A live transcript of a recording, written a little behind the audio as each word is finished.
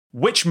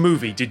Which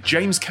movie did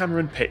James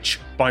Cameron pitch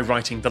by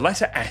writing the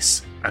letter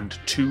S and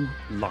 2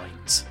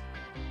 lines?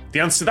 The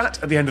answer to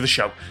that at the end of the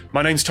show.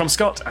 My name's Tom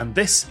Scott, and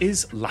this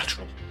is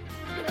Lateral.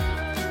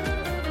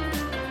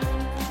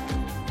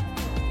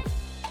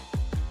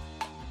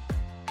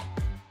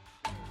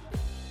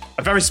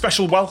 A very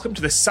special welcome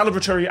to this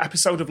celebratory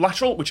episode of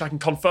Lateral, which I can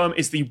confirm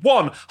is the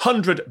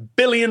 100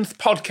 billionth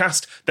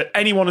podcast that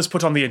anyone has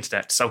put on the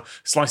internet. So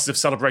slices of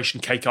celebration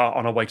cake are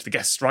on our way to the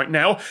guests right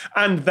now.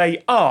 And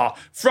they are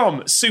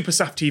from Super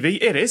Saf TV.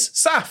 It is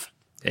Saf.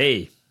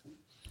 Hey.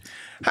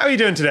 How are you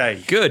doing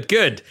today?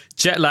 Good.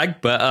 Jet lag,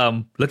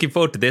 but looking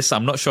forward to this.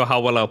 I'm not sure how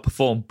well I'll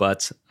perform,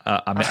 but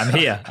I'm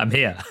here. I'm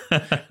here.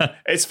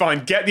 It's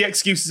fine. Get the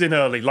excuses in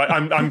early. Like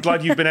I'm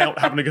glad you've been out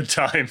having a good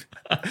time.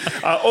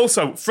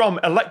 Also, from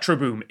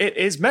Electroboom, it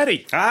is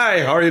Mehdi.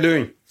 Hi, how are you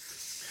doing?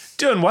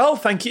 Doing well,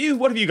 thank you.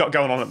 What have you got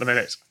going on at the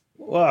minute?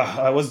 Well,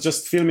 I was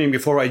just filming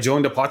before I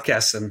joined the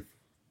podcast and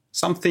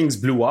some things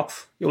blew up.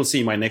 You'll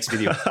see in my next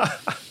video.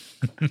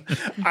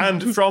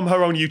 And from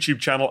her own YouTube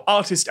channel,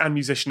 artist and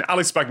musician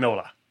Alice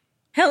Spagnola.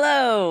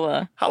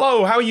 Hello.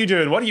 Hello, how are you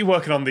doing? What are you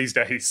working on these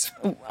days?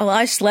 Well,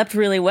 I slept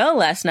really well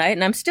last night,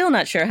 and I'm still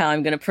not sure how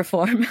I'm going to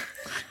perform.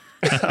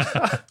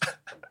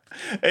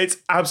 It's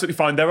absolutely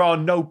fine. There are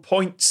no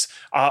points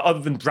other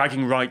than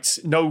bragging rights,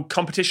 no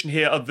competition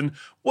here other than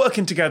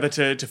working together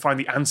to find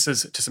the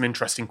answers to some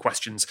interesting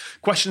questions.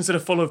 Questions that are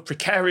full of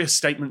precarious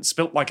statements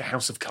built like a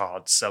house of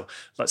cards. So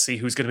let's see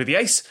who's going to be the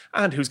ace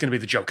and who's going to be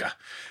the joker.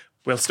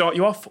 We'll start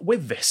you off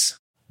with this.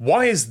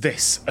 Why is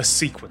this a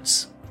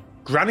sequence?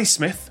 Granny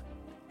Smith,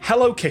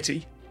 Hello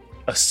Kitty,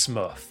 a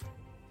Smurf.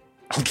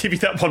 I'll give you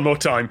that one more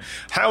time.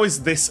 How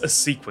is this a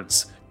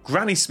sequence?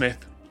 Granny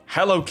Smith,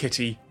 Hello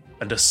Kitty,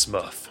 and a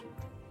Smurf.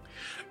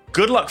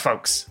 Good luck,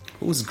 folks.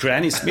 Who's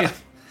Granny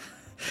Smith?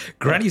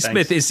 Granny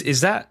Smith,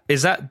 is that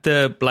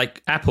the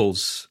like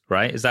apples,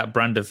 right? Is that a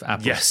brand of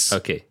apples? Yes.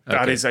 Okay.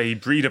 That is a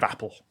breed of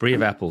apple. Breed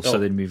of apples. So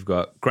then we've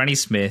got Granny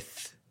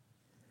Smith,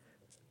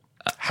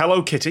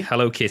 Hello Kitty.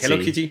 Hello Kitty.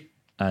 Hello Kitty.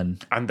 And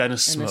then a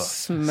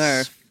Smurf. And a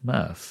Smurf.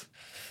 Smurf.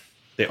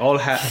 They all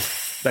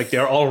have, like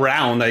they're all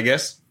round, I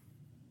guess.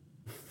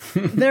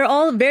 They're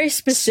all very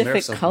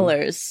specific Smurfs are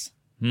colors.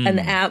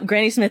 And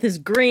Granny Smith is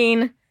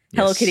green.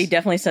 Hello Yes. Kitty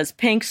definitely says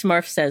pink.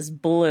 Smurf says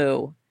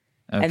blue.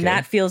 Okay. And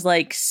that feels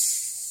like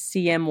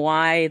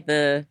CMYK.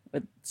 the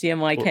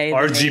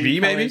RGB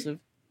main maybe? colors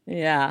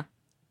yeah.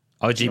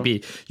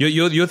 RGB.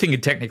 You're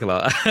thinking technical.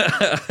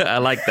 I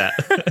like that.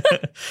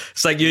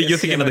 It's like you're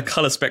thinking of the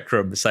color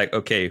spectrum. It's like,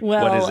 okay,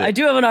 Well, what is it? I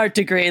do have an art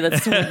degree.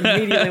 That's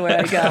immediately where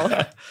I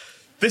go.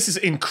 This is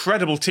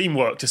incredible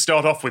teamwork to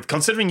start off with.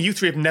 Considering you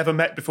three have never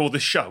met before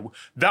this show,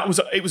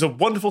 it was a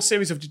wonderful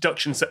series of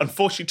deductions that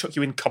unfortunately took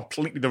you in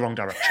completely the wrong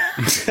direction.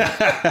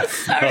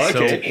 So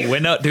we're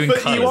not doing But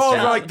colors. you are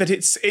yeah. right that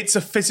it's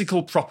a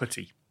physical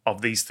property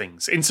of these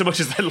things, in so much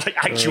as they're like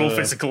actual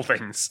physical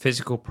things.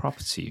 Physical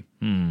property.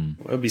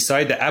 Well,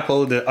 beside the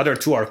apple, the other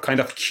two are kind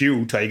of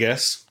cute, I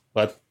guess.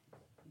 But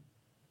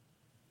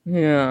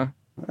Yeah.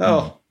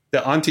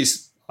 the Auntie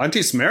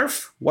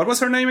Smurf? What was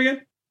her name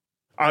again?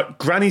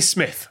 Granny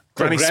Smith.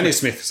 Granny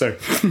Smith, sorry.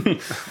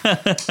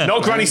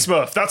 Not Granny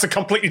Smurf. That's a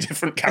completely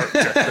different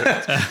character.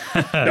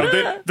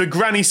 No, the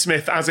Granny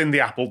Smith, as in the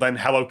apple, then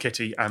Hello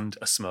Kitty and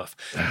a Smurf.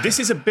 This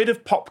is a bit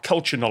of pop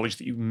culture knowledge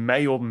that you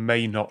may or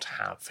may not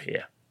have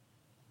here.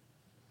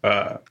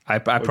 I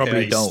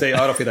probably don't. Stay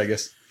out of it, I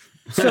guess.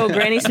 So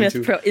Granny Smith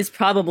is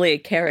probably a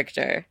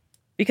character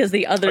because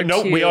the other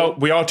No, two...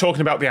 we are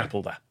talking about the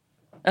apple there.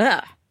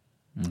 Ah.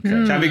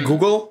 Can we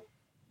Google?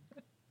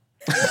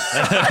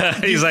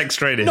 He's like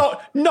straight in.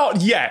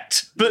 Not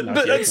yet, but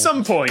yet. at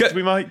some point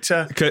we might.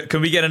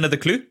 Can we get another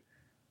clue?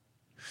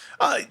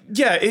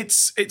 Yeah,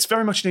 it's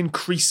very much an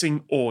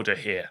increasing order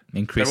here. They're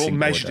all Increasing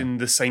measured order. in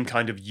the same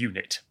kind of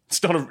unit.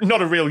 It's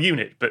not a real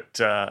unit, but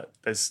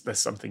there's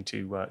something to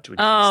increase.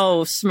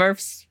 Oh,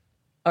 Smurfs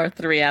are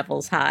 3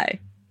 apples high.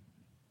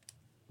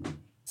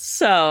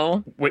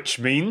 So, Which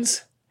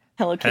means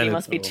Hello Kitty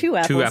must be 2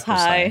 apples, 2 apples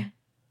high.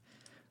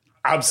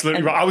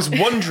 absolutely right. I was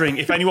wondering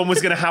if anyone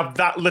was going to have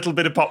that little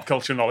bit of pop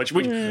culture knowledge,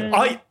 which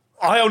I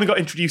only got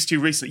introduced to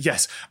recently.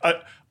 Yes,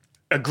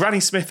 a Granny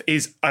Smith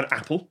is an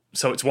apple,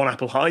 so it's 1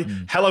 apple high.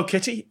 Hello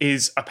Kitty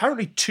is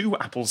apparently 2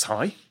 apples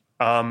high,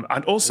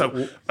 and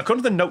also,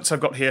 according to the notes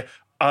I've got here,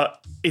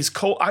 is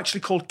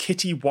actually called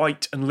Kitty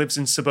White and lives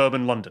in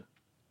suburban London.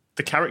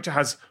 The character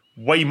has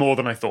way more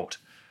than I thought.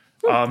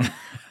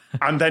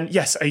 And then,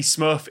 yes, a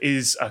Smurf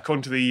is,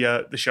 according to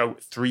the show,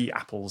 3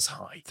 apples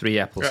high. 3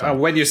 apples high.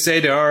 When you say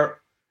they are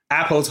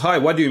apples high,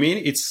 what do you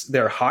mean? It's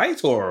their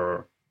height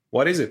or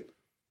what is it?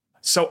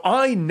 So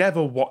I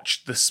never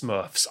watched the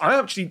Smurfs.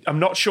 I'm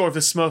not sure if the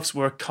Smurfs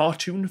were a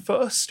cartoon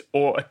first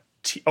or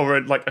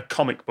a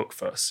comic book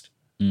first.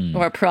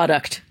 Or a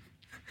product.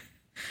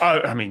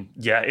 I mean,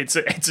 yeah, it's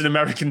an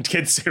American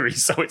kids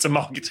series, so it's a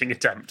marketing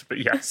attempt. But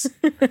yes,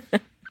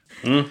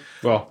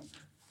 Well,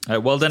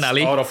 Well done,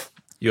 Ali. out of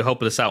You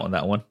helped us out on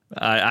that one.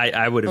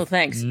 I would have. Oh,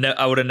 thanks.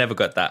 I would have never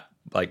got that.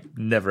 Like,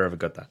 never ever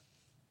got that.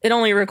 It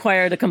only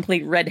required a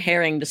complete red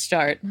herring to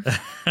start.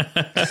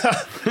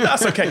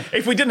 That's okay.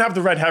 If we didn't have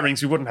the red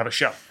herrings, we wouldn't have a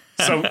show.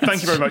 So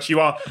thank you very much. You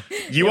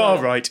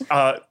are right.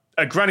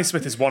 Granny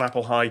Smith is 1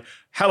 apple high,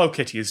 Hello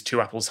Kitty is 2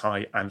 apples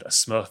high, and a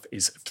Smurf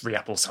is 3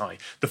 apples high.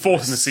 The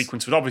fourth in the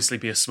sequence would obviously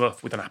be a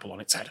Smurf with an apple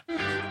on its head.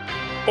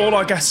 All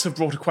our guests have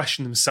brought a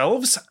question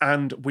themselves,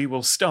 and we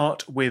will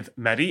start with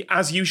Mehdi.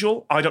 As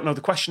usual, I don't know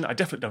the question. I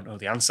definitely don't know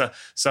the answer.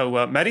 So,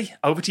 Mehdi,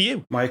 over to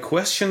you. My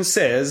question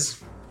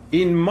says,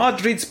 in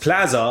Madrid's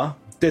Plaza,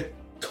 the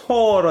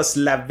Toros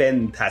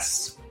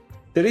Laventas,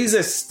 there is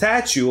a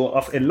statue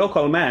of a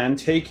local man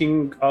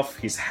taking off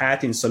his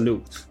hat in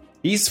salute.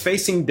 He's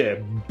facing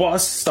the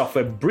bust of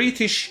a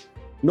British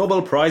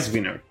Nobel Prize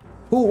winner.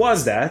 Who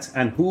was that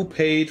and who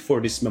paid for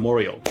this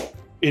memorial?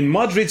 In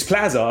Madrid's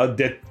Plaza,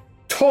 the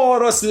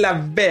Toros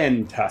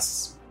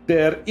Laventas,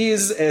 there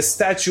is a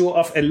statue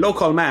of a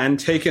local man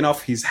taking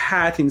off his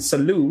hat in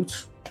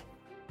salute.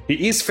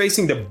 He is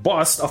facing the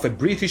bust of a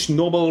British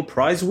Nobel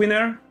Prize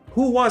winner.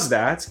 Who was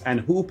that and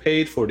who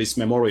paid for this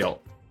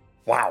memorial?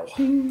 Wow.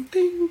 Ding,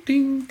 ding,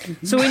 ding.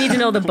 So we need to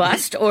know the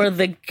bust or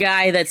the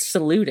guy that's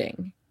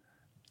saluting.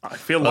 I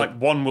feel like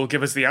one will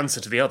give us the answer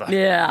to the other.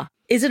 Yeah.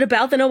 Is it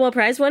about the Nobel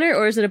Prize winner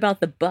or is it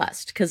about the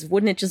bust? Because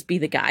wouldn't it just be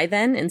the guy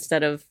then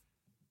instead of,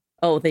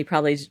 oh, they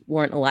probably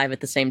weren't alive at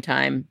the same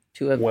time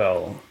to have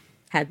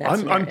had that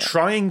scenario. I'm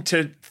trying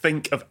to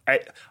think of...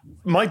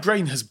 my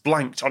brain has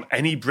blanked on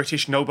any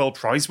British Nobel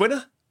Prize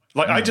winner.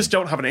 Like, I just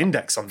don't have an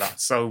index on that,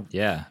 so...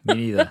 Yeah, me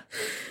neither.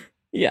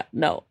 Yeah,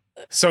 no.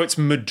 So it's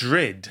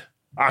Madrid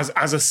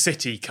as a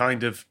city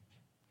kind of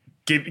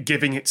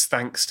giving its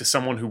thanks to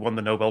someone who won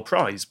the Nobel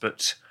Prize,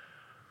 but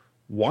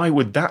why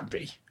would that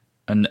be?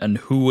 And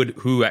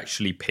who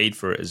actually paid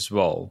for it as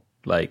well?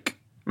 Like,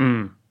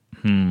 Where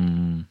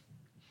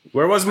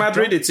was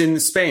Madrid? It's in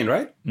Spain,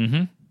 right?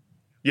 Mm-hmm.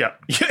 Yeah,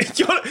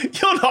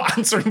 you're not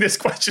answering this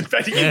question,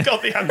 Betty. You've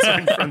got the answer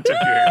in front of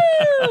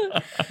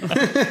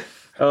you.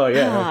 Oh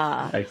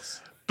yeah,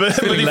 nice. But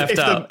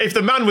if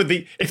the man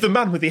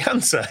with the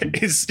answer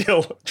is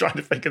still trying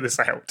to figure this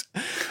out,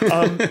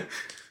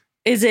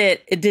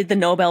 Did the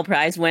Nobel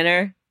Prize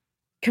winner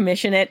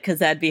commission it? Because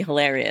that'd be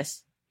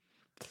hilarious.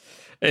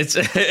 It's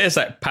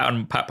like pat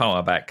on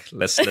my back.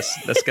 Let's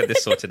get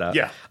this sorted out.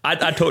 Yeah,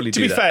 I'd totally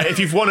do that. To be fair, if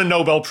you've won a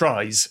Nobel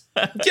Prize,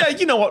 yeah,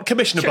 you know what?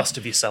 Commission a bust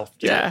of yourself.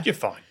 Yeah. You're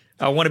fine.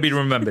 I want to be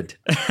remembered.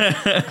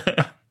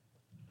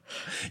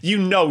 You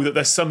know that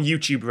there's some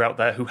YouTuber out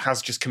there who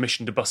has just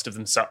commissioned a bust of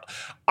themselves.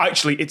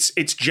 Actually,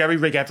 it's Jerry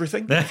Rig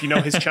Everything, if you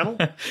know his channel.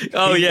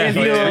 Oh, yeah. If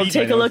you'll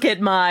take a look at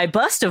my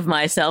bust of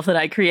myself that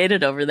I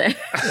created over there.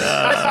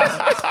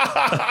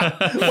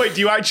 Wait,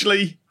 do you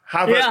actually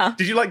have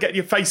did you get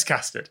your face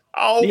casted?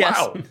 Oh, yes.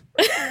 Wow.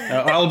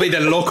 I'll be the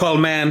local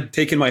man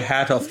taking my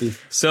hat off.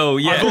 So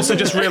yeah, I've also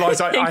just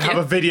realised I have you.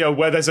 a video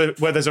where there's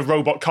a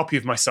robot copy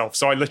of myself,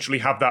 so I literally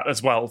have that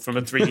as well from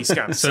a 3D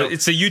scan. So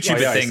it's a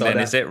YouTuber thing then,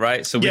 is it,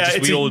 right? So we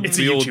all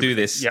do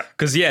this. Yeah.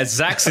 Because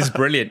Zax is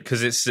brilliant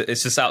because it's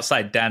just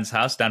outside Dan's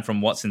house, Dan from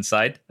What's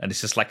Inside, and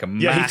it's just like a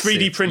massive... he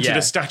 3D printed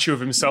a statue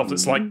of himself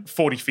that's like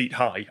 40 feet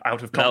high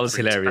out of concrete. That was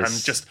hilarious.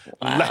 And just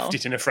left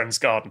it in a friend's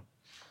garden.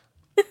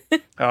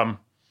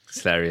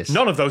 It's hilarious.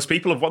 None of those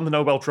people have won the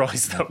Nobel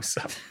Prize, though.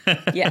 So.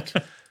 Yet.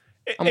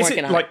 I'm Is working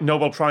it on like it.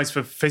 Nobel Prize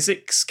for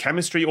physics,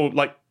 chemistry, or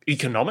like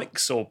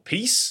economics or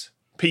peace?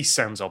 Peace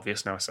sounds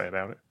obvious now I say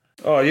about it.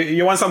 Oh,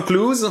 you want some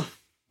clues?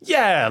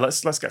 Yeah,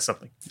 let's get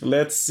something.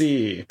 Let's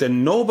see. The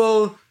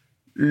Nobel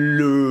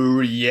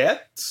laureate.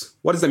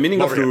 What is the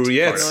meaning of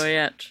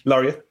laureate?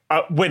 Laureate.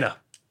 Winner.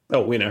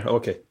 Oh, winner.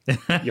 Okay.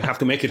 You have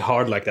to make it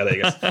hard like that, I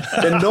guess.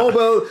 The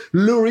Nobel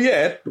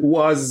laureate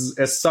was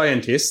a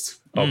scientist,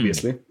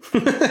 obviously.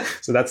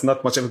 So that's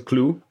not much of a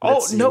clue.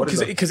 Let's see, no, what is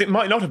that? because it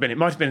might not have been. It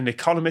might have been an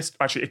economist.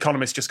 Actually,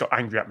 economists just got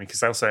angry at me because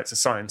they'll say it's a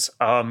science.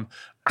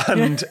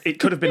 And it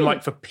could have been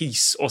like for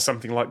peace or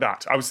something like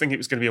that. I was thinking it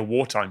was going to be a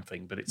wartime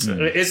thing, but it's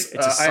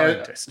a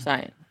scientist.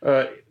 Science.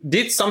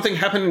 Did something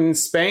happen in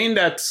Spain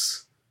that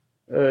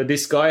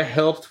this guy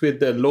helped with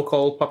the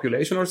local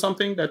population or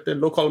something? That the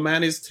local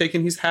man is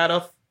taking his hat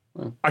off?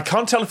 I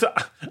can't tell if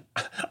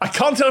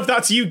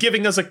that's you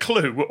giving us a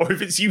clue or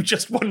if it's you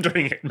just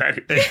wondering it,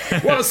 maybe.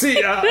 Well,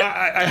 see,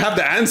 I have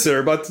the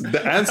answer, but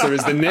the answer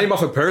is the name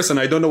of a person.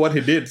 I don't know what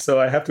he did,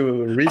 so I have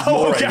to read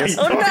more, okay. I guess.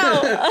 Oh,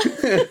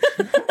 no.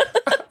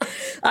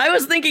 I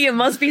was thinking it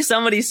must be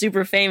somebody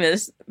super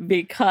famous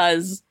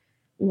because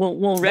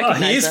we'll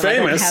recognize He is them. I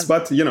don't famous,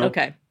 but, you know.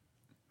 Okay.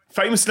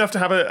 Famous enough to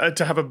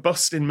have a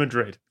bust in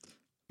Madrid.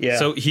 Yeah.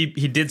 So he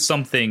did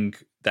something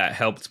that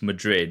helped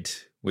Madrid,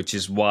 which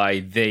is why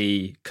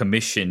they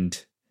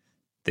commissioned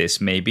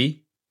this,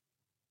 maybe.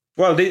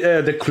 Well,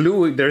 the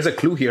clue, there's a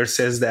clue here,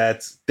 says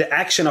that the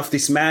action of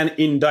this man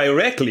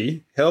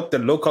indirectly helped the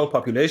local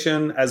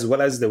population as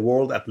well as the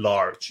world at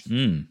large.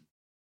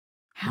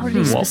 How did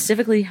he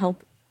specifically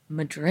help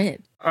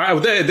Madrid?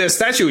 The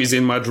statue is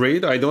in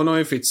Madrid. I don't know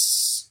if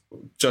it's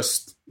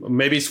just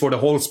Maybe it's for the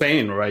whole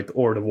Spain, right?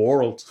 Or the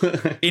world.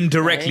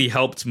 Indirectly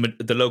helped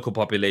the local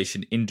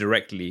population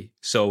indirectly.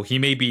 So he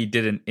maybe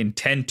didn't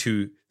intend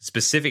to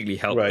specifically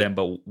help them,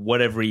 but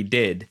whatever he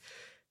did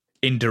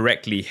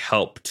indirectly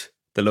helped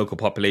the local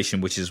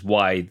population, which is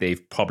why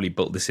they've probably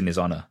built this in his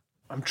honor.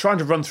 I'm trying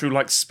to run through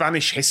like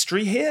Spanish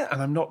history here,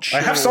 and I'm not sure.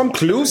 I have some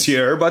clues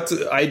here, but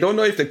I don't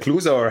know if the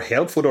clues are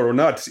helpful or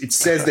not. It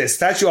says the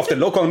statue of the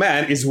local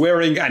man is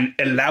wearing an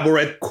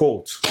elaborate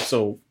coat.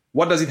 So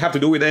what does it have to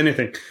do with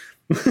anything?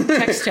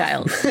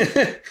 Textiles.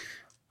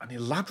 An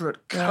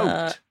elaborate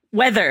coat.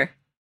 Weather.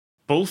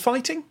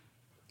 Bullfighting?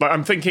 Like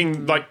I'm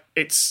thinking like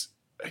it's...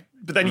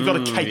 But then you've got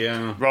a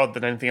cape rather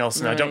than anything else,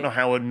 and I don't know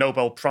how a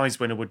Nobel Prize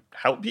winner would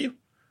help you.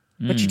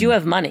 But you do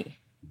have money.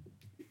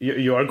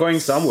 You are going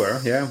somewhere,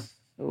 yeah.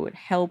 It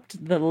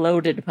helped the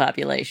loaded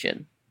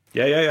population.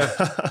 Yeah.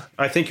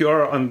 I think you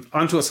are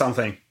onto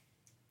something.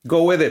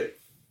 Go with it.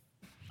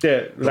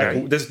 Yeah,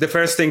 like this, the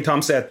first thing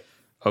Tom said.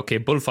 Okay,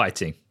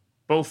 bullfighting.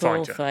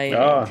 Bullfighter.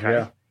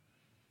 Yeah.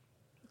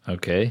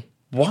 Okay.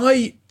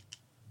 Why?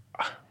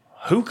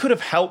 Who could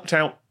have helped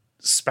out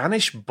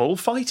Spanish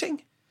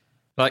bullfighting?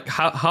 Like,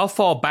 how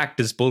far back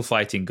does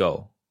bullfighting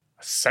go?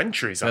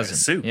 Centuries, I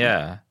assume.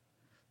 Yeah.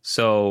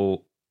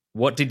 So...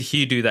 what did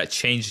he do that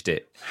changed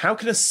it? How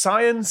can a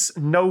science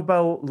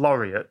Nobel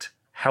laureate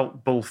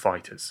help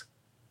bullfighters?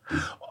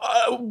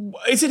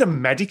 Is it a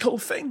medical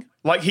thing?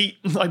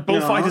 Like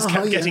bullfighters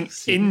kept getting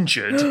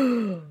injured.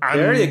 And,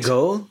 there you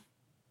go.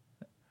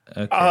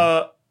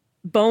 Okay.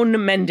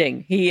 Bone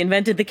mending. He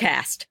invented the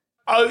cast.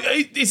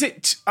 Is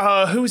it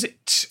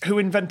who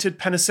invented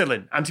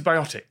penicillin,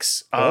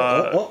 antibiotics?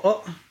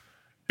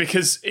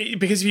 Because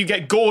if you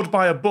get gored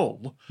by a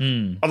bull,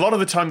 a lot of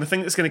the time the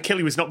thing that's going to kill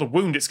you is not the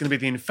wound; it's going to be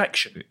the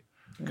infection.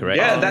 Correct.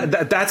 Yeah,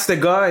 that's the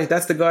guy.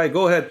 That's the guy.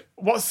 Go ahead.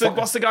 What's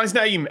the guy's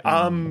name?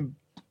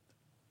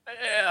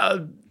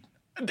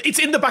 It's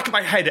in the back of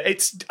my head.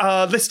 It's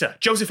Lister,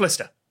 Joseph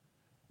Lister.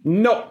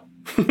 No.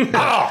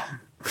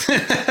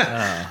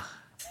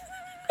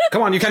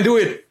 Come on, you can do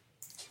it.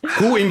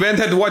 Who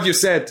invented what you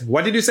said?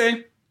 What did you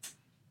say?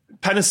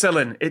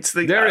 Penicillin. It's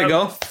the... There you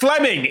go.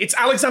 Fleming. It's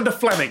Alexander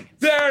Fleming.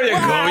 There you go. You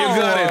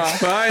got it.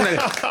 Finally.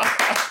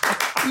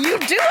 You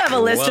do have a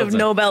list of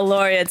Nobel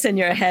laureates in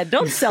your head.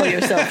 Don't sell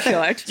yourself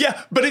short.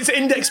 Yeah, but it's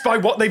indexed by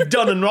what they've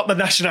done and not the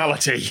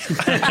nationality.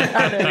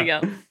 There we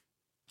go.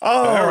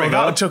 Oh,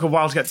 that took a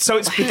while to get. So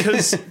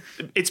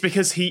it's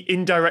because he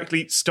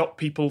indirectly stopped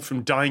people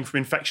from dying from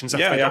infections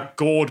after they got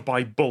gored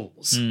by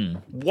bulls.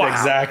 Wow.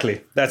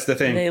 Exactly. That's the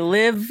thing. They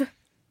live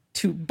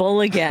to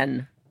bull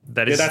again.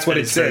 That's what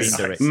it says.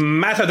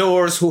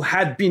 Matadors who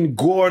had been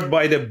gored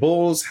by the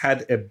bulls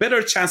had a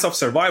better chance of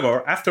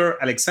survival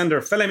after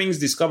Alexander Fleming's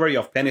discovery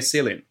of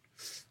penicillin.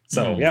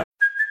 So, yeah.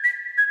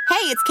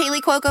 Hey, it's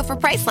Kaylee Cuoco for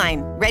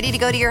Priceline. Ready to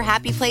go to your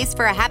happy place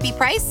for a happy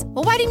price?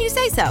 Well, why didn't you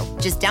say so?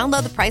 Just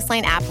download the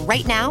Priceline app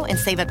right now and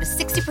save up to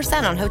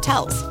 60% on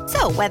hotels.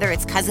 So whether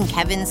it's Cousin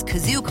Kevin's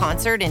Kazoo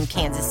Concert in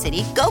Kansas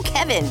City, go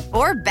Kevin,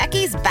 or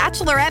Becky's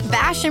Bachelorette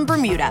Bash in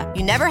Bermuda,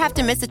 you never have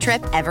to miss a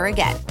trip ever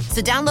again.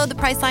 So download the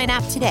Priceline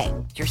app today.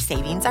 Your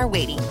savings are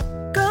waiting.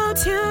 Go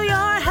to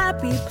your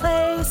happy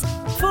place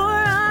for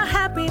a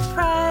happy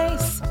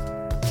price.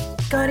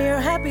 Go to your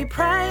happy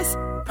price,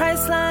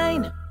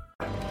 Priceline.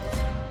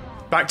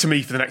 Back to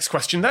me for the next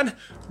question then.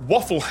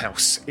 Waffle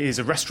House is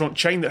a restaurant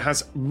chain that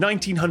has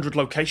 1,900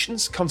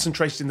 locations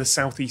concentrated in the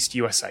southeast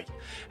USA.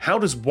 How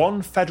does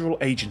one federal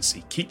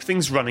agency keep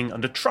things running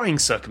under trying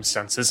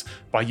circumstances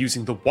by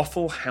using the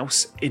Waffle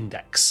House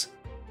Index?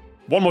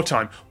 One more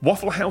time.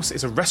 Waffle House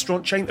is a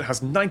restaurant chain that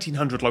has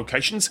 1,900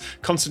 locations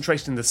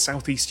concentrated in the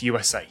southeast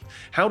USA.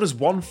 How does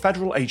one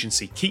federal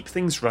agency keep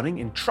things running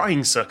in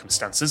trying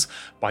circumstances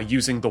by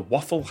using the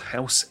Waffle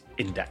House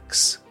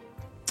Index?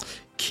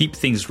 Keep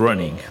things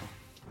running.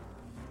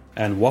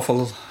 And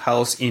Waffle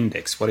House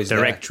Index, what is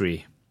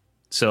directory?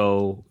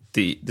 So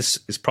this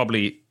is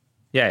probably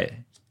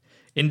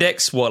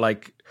index. What,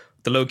 like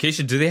the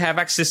location? Do they have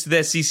access to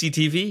their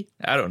CCTV?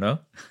 I don't know.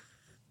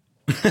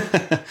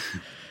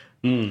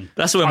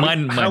 That's where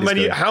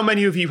how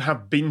many of you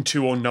have been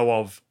to or know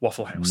of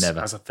Waffle House? Never.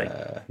 As a thing?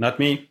 Not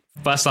me.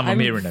 First time I'm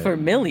hearing it.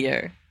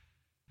 Familiar.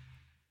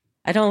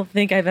 I don't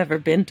think I've ever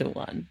been to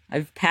one.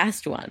 I've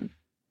passed one.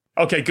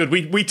 Okay, good.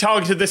 We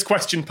targeted this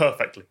question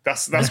perfectly.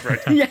 That's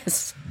great.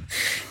 Yes.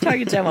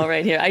 Target demo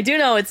right here. I do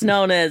know it's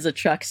known as a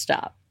truck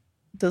stop.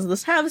 Does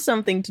this have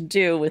something to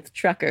do with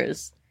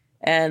truckers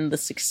and the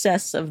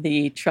success of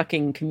the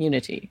trucking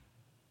community?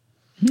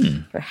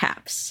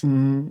 Perhaps.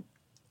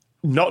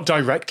 Not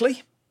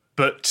directly,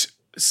 but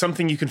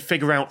something you can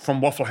figure out from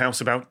Waffle House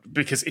about,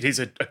 because it is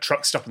a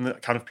truck stop and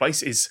that kind of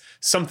place, is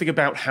something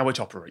about how it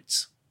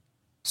operates.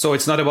 So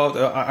it's not about...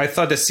 I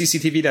thought the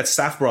CCTV that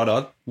Saf brought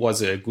up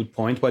was a good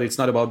point, but it's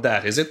not about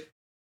that, is it?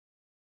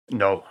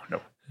 No.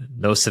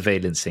 No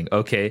surveillancing.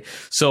 Okay.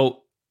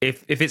 So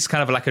if it's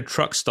kind of like a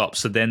truck stop,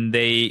 so then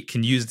they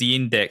can use the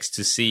index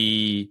to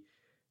see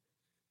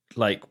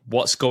like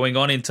what's going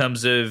on in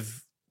terms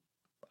of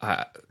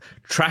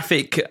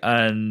traffic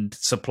and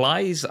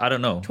supplies. I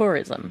don't know.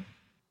 Tourism.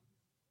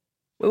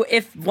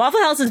 If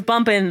Waffle House is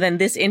bumping, then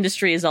this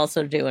industry is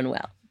also doing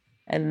well.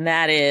 And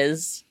that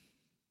is...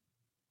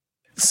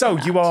 So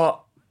you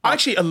are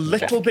actually a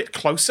little bit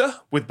closer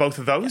with both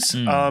of those.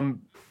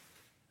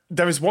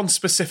 There is one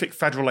specific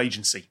federal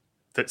agency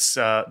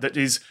that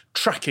is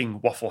tracking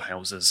Waffle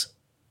Houses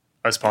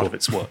as part of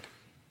its work.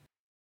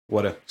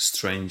 What a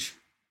strange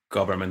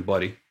government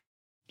body.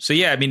 So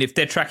yeah, I mean, if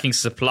they're tracking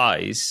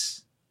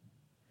supplies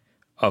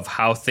of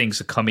how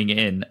things are coming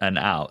in and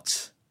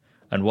out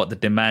and what the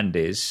demand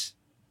is,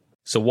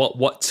 so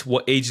what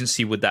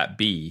agency would that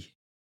be?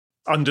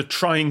 Under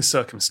trying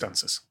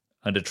circumstances.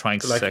 Under trying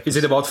circumstances.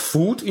 Is it about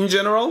food in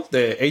general?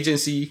 The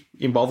agency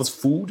involves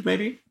food,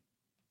 maybe?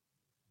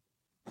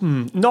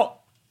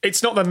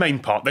 It's not their main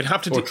part. They'd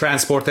have to do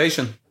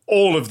transportation.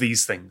 All of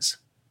these things.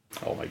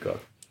 Oh my god.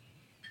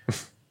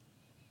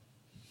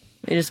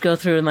 I just go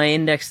through my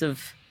index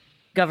of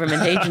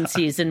government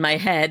agencies in my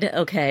head.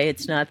 Okay,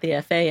 it's not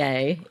the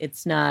FAA.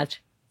 It's not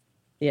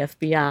the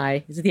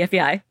FBI. Is it the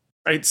FBI?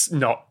 It's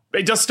not.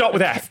 It does start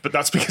with F, but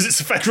that's because it's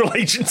a federal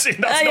agency.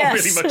 That's not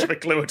really much of a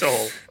clue at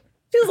all.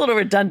 Feels a little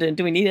redundant.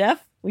 Do we need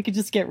F? We could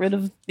just get rid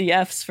of the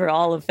Fs for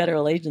all of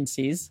federal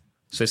agencies.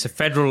 So it's a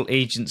federal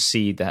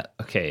agency that...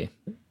 Okay.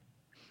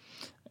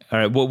 All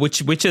right. Well,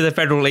 which of the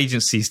federal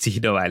agencies do you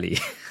know, Ali?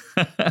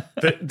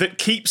 that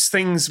keeps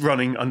things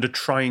running under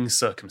trying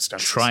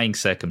circumstances. Trying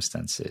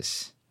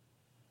circumstances.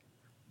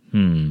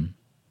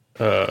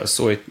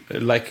 So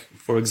it, like,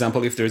 for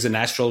example, if there's a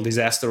natural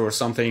disaster or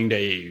something,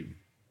 they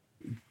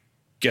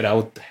get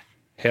out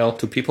help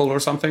to people or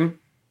something?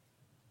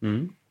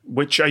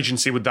 Which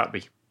agency would that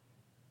be?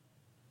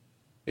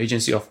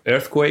 Agency of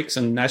Earthquakes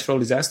and Natural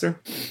Disaster?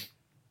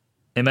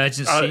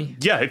 Emergency?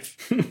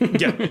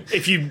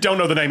 If you don't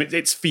know the name,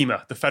 it's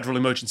FEMA, the Federal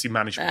Emergency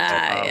Management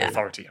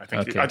Authority. I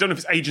think. Okay. I don't know if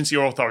it's agency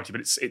or authority,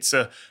 but it's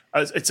a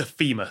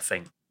FEMA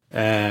thing.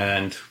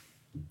 And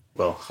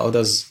well, how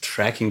does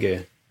tracking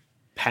a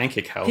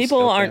pancake house?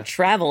 People aren't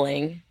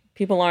traveling.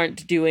 People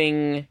aren't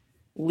doing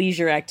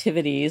leisure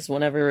activities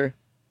whenever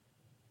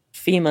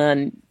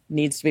FEMA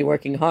needs to be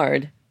working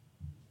hard.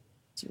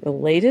 Is it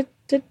related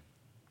to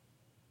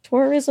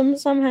tourism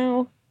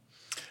somehow?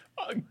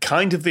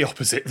 Kind of the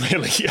opposite,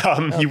 really.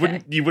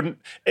 You wouldn't.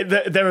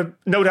 There are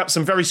no doubt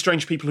some very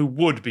strange people who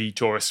would be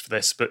tourists for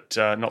this, but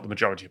not the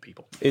majority of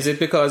people. Is it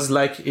because,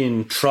 like,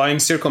 in trying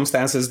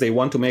circumstances, they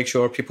want to make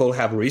sure people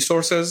have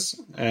resources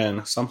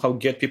and somehow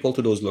get people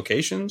to those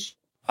locations?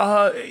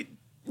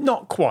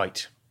 Not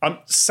quite.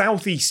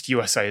 Southeast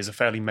USA is a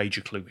fairly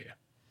major clue here.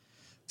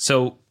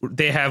 So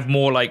they have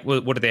more like,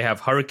 what do they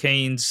have?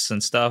 Hurricanes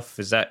and stuff?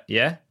 Is that,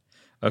 yeah?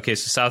 Okay,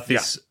 so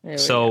Southeast. Yeah.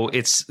 So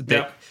it's...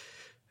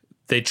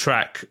 They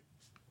track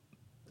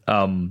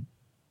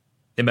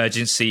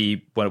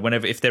emergency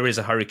whenever, if there is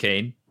a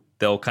hurricane,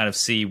 they'll kind of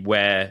see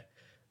where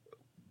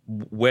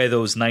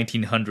those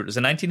 1900, is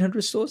it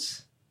 1900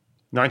 stores?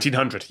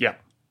 1900, yeah.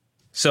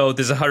 So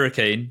there's a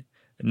hurricane.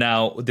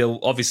 Now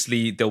there'll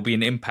be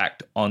an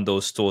impact on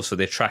those stores. So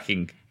they're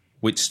tracking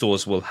which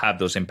stores will have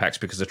those impacts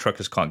because the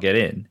truckers can't get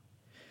in.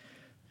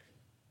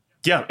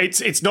 Yeah,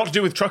 it's not to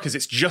do with truckers.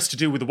 It's just to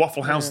do with the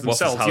Waffle House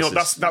themselves. Waffle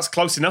that's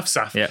close enough,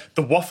 Saf. Yeah.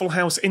 The Waffle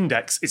House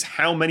Index is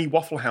how many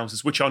Waffle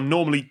Houses, which are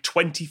normally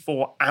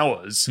 24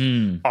 hours,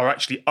 are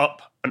actually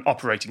up and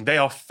operating. They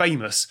are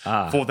famous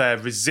for their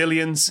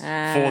resilience, for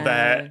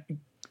their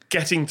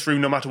getting through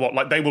no matter what.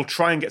 Like, they will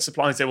try and get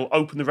supplies. They will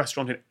open the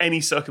restaurant in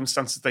any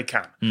circumstances they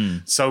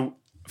can. So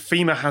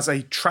FEMA has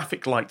a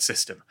traffic light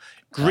system.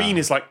 Green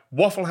is like,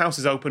 Waffle House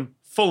is open,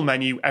 full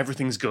menu,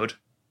 everything's good.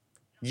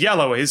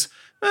 Yellow is...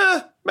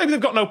 maybe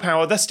they've got no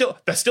power. They're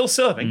still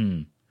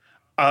serving.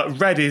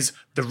 Red is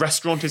the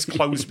restaurant is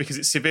closed because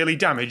it's severely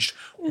damaged.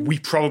 We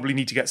probably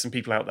need to get some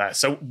people out there.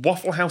 So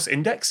Waffle House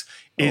Index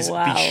is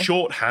the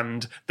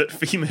shorthand that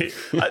FEMA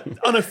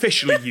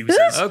unofficially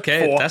uses for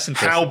that's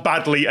how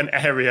badly an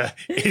area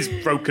is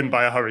broken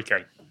by a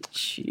hurricane.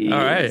 Jeez.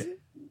 All right,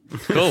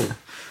 cool.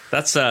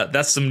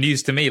 That's some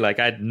news to me. Like,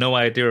 I had no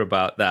idea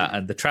about that,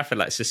 and the traffic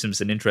light system is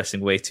an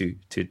interesting way to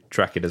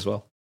track it as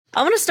well.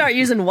 I'm going to start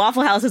using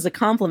Waffle House as a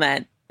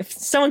compliment. If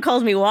someone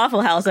calls me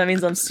Waffle House, that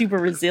means I'm super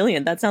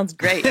resilient. That sounds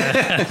great.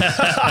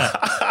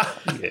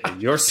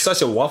 You're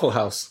such a Waffle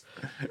House.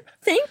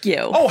 Thank you.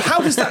 Oh,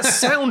 how does that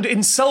sound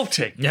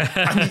insulting?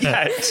 And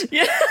yet...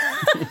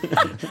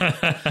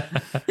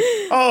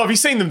 Oh, have you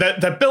seen them?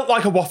 They're built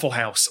like a Waffle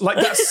House. Like,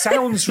 that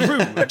sounds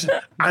rude,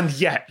 and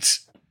yet...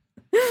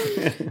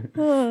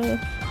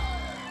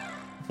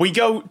 We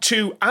go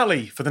to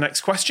Ali for the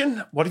next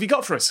question. What have you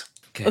got for us?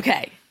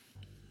 Okay.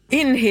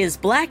 In his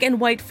black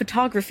and white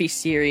photography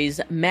series,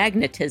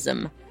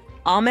 Magnetism,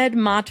 Ahmed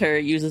Mater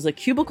uses a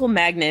cubical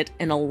magnet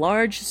and a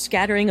large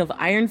scattering of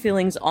iron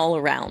fillings all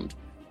around.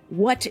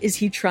 What is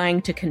he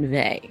trying to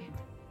convey?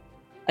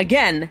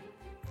 Again,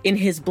 in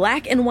his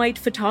black and white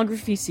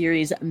photography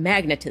series,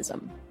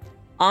 Magnetism,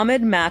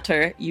 Ahmed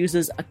Mater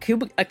uses a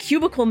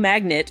cubical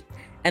magnet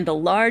and a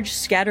large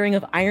scattering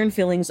of iron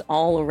fillings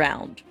all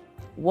around.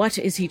 What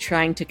is he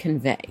trying to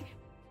convey?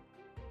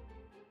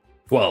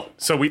 Well,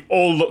 so we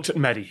all looked at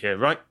Mehdi here,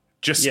 right?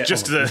 Just Yeah.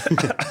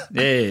 the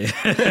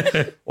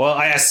Yeah. Well,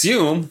 I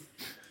assume.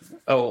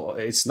 Oh,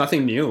 it's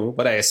nothing new,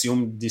 but I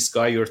assume this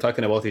guy you're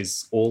talking about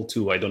is old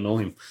too. I don't know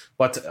him,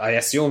 but I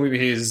assume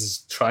he's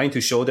trying to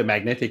show the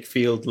magnetic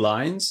field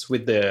lines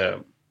with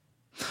the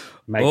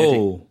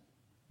magnetic,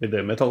 with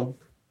the metal,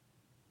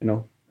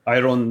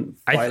 iron.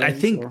 I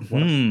think. Or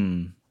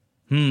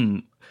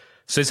what?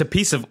 So it's a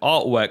piece of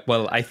artwork.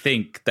 Well, I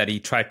think that he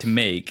tried to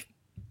make.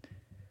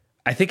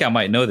 I think I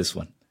might know this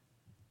one.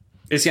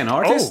 Is he an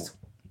artist?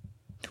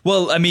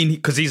 Well, I mean,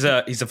 because he's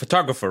a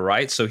photographer,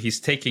 right? So he's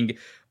taking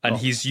and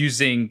he's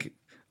using.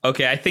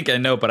 Okay, I think I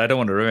know, but I don't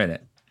want to ruin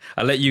it.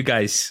 I'll let you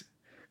guys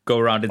go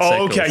around in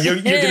circles. Okay, you're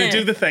going to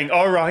do the thing.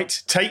 All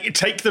right,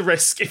 take the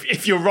risk.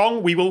 If you're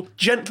wrong, we will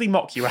gently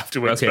mock you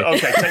afterwards. Okay.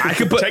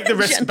 But take the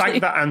risk. Gently.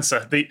 Bank that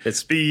answer.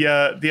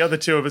 The other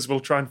two of us will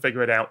try and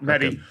figure it out.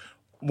 Mehdi,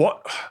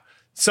 what?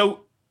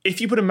 So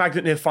if you put a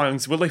magnet near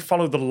filings, will they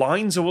follow the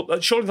lines,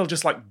 or surely they'll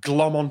just like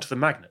glom onto the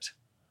magnet?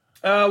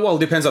 Well,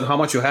 depends on how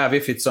much you have.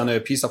 If it's on a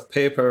piece of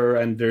paper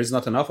and there's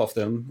not enough of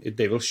them,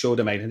 they will show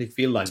the magnetic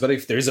field lines. But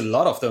if there's a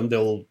lot of them,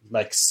 they'll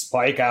like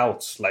spike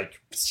out, like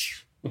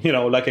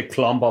like a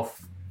clump of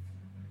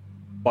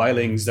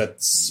filings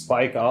that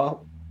spike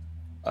out.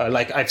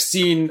 Like I've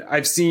seen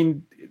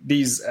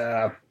these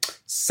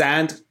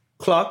sand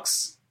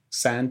clocks,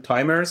 sand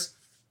timers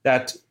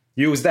that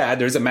use that.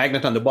 There's a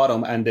magnet on the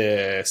bottom, and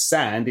the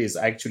sand is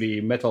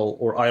actually metal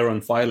or iron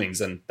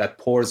filings, and that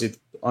pours it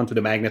onto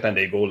the magnet, and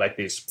they go like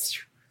this.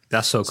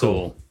 That's so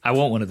cool. I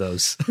want one of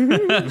those.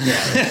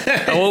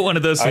 I want one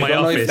of those for my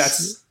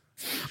office.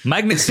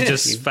 Magnets are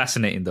just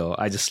fascinating, though.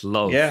 I just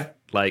love. Yeah.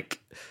 Like,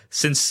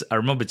 since I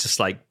remember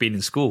just like being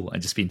in school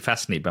and just being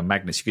fascinated by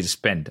magnets, you could just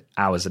spend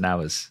hours and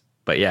hours.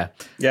 But yeah.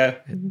 Yeah.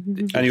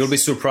 And you'll be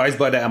surprised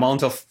by the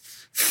amount of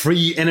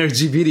free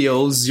energy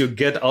videos you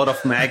get out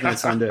of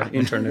magnets on the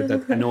internet.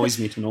 That annoys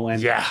me to no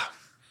end. Yeah.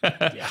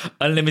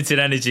 Unlimited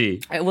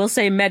energy. I will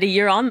say, Mehdi,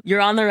 you're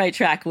on the right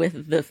track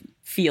with the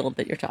field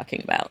that you're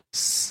talking about.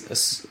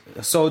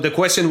 So the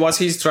question was,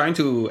 he's trying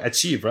to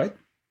achieve, right?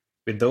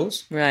 With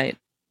those? Right.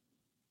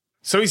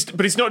 So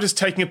he's not just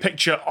taking a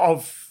picture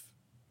of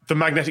the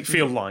magnetic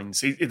field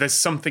lines. There's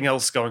something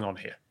else going on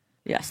here.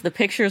 Yes, the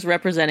picture is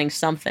representing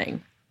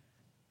something.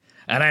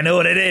 And I know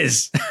what it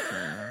is.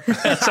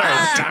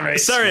 Damn it.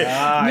 Sorry.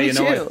 Me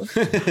too.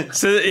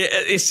 So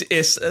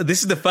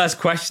this is the first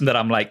question that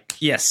I'm like,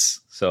 yes.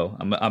 So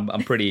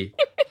I'm pretty,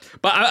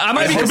 but I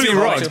might be completely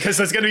wrong because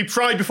there's going to be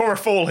pride before a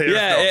fall here.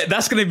 Yeah,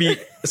 that's going to be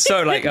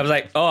so. Like I was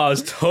like, I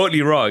was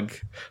totally wrong,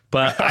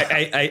 but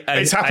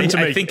it's happened to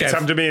me. It's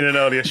happened to me in an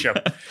earlier show.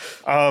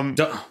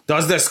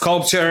 Does the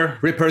sculpture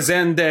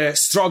represent the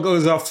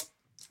struggles of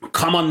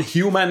common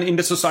human in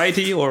the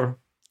society, or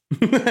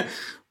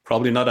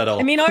probably not at all?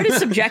 I mean, art is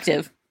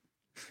subjective.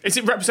 Is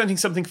it representing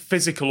something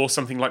physical or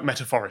something like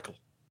metaphorical?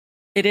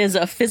 It is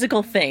a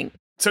physical thing.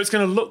 So it's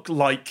going to look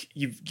like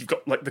you've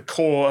got like the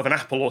core of an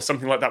apple or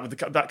something like that with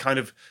that kind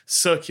of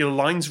circular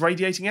lines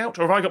radiating out?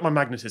 Or have I got my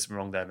magnetism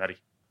wrong there, Mehdi?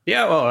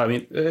 Yeah, well, I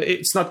mean,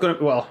 it's not going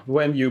to... Well,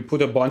 when you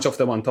put a bunch of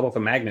them on top of a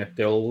magnet,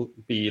 there'll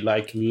be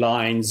like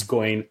lines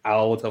going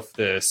out of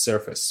the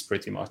surface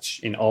pretty much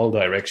in all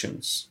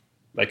directions.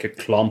 Like a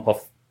clump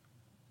of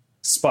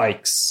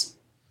spikes,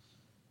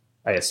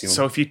 I assume.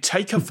 So if you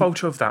take a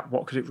photo of that,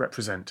 what could it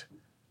represent?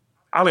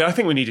 Ali, I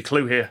think we need a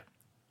clue here.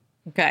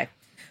 Okay.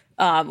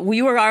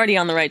 We were already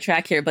on the right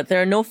track here, but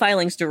there are no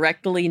filings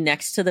directly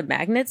next to the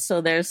magnet, so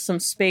there's some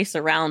space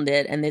around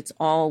it, and it's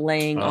all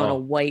laying on a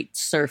white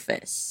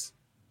surface.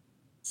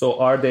 So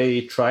are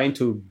they trying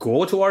to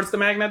go towards the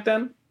magnet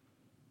then?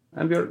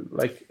 And we're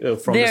like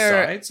from the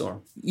sides,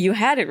 or? You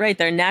had it right.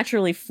 They're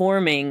naturally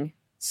forming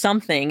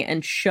something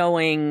and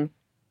showing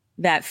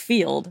that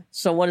field.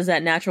 So what does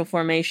that natural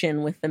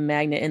formation with the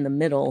magnet in the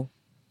middle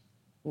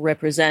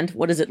represent?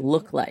 What does it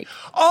look like?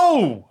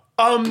 Oh!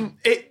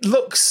 It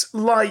looks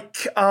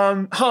like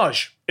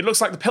Hajj. It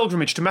looks like the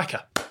pilgrimage to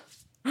Mecca.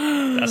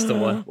 That's the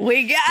one.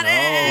 We got it!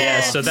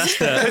 Yeah, so that's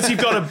the... Because you've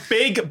got a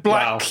big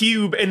black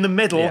cube in the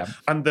middle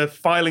and the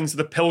filings of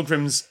the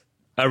pilgrims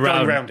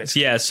around it.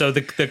 Yeah, so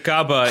the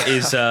Kaaba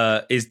is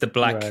the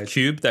black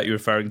cube that you're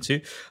referring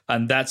to.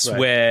 And that's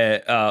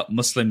where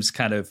Muslims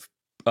kind of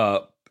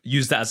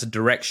use that as a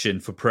direction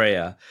for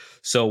prayer.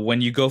 So when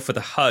you go for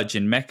the Hajj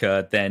in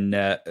Mecca, then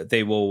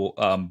they will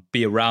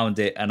be around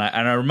it. And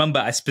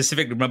I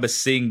specifically remember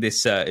seeing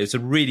this. It's a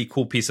really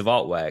cool piece of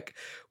artwork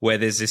where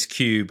there's this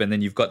cube, and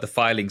then you've got the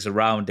filings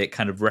around it,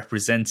 kind of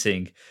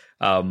representing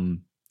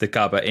the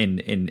Kaaba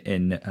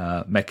in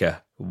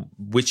Mecca,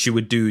 which you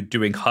would do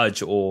during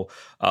Hajj or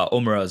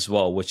Umrah as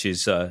well, which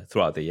is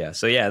throughout the year.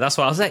 So yeah, that's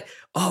why I was like,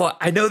 oh,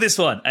 I know this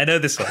one.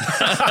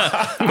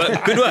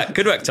 But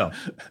good work, Tom.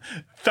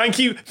 Thank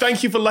you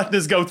for letting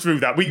us go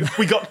through that.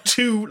 We got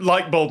 2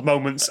 light bulb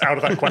moments out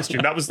of that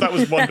question. That was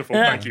wonderful.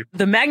 Thank you.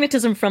 The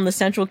magnetism from the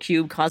central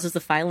cube causes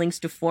the filings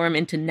to form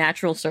into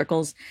natural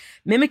circles,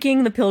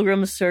 mimicking the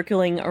pilgrims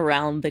circling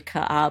around the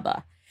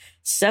Kaaba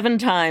 7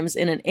 times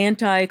in an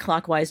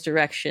anti-clockwise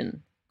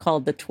direction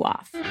called the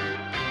Tawaf.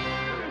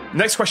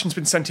 Next question's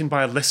been sent in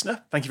by a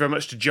listener. Thank you very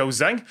much to Joe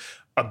Zhang.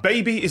 A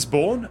baby is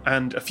born,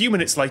 and a few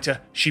minutes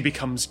later, she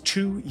becomes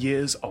 2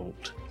 years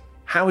old.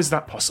 How is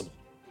that possible?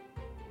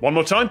 One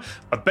more time.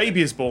 A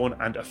baby is born,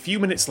 and a few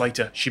minutes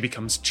later, she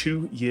becomes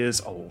 2 years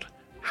old.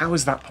 How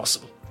is that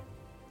possible?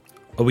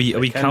 Are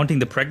we counting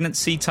the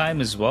pregnancy time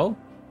as well?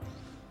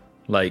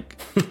 Like,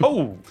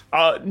 no,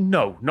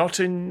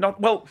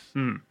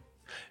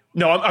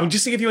 No, I'm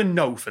just going to give you a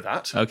no for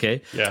that.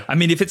 Okay. Yeah. I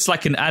mean, if it's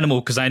like an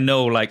animal, because I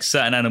know like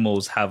certain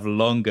animals have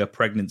longer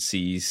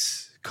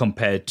pregnancies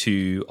compared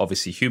to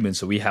obviously humans.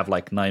 So we have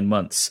like 9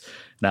 months.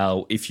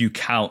 Now, if you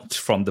count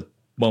from the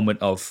moment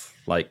of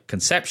like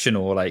conception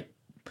or like,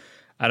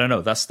 I don't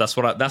know, that's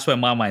where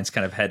my mind's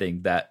kind of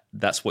heading.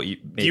 That's what you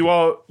maybe. You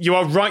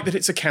are right that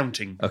it's a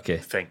counting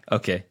thing.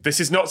 Okay. This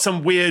is not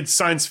some weird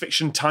science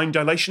fiction time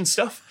dilation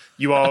stuff.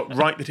 You are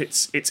right that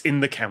it's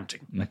in the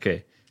counting.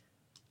 Okay.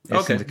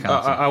 Okay,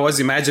 I was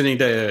imagining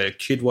the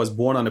kid was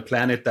born on a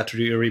planet that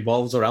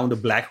revolves around a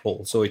black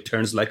hole, so it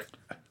turns like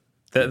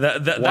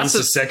once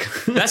a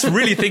second. That's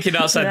really thinking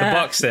outside the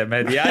box there,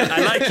 man. Yeah,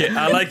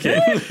 I like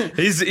it.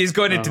 He's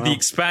going into the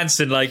expanse,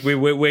 and like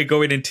we're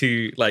going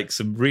into like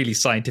some really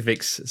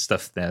scientific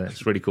stuff there.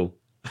 That's really cool.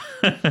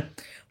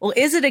 Well,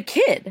 is it a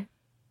kid?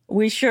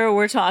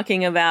 We're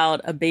talking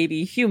about a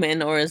baby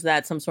human, or is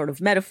that some sort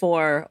of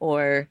metaphor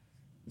or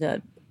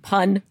the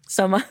pun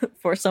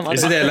for some other?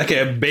 Is it like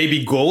a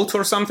baby goat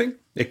or something?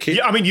 A kid?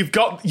 Yeah, I mean, you've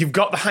got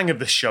the hang of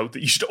this show that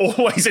you should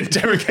always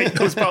interrogate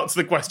those parts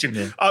of the question.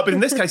 Yeah. But in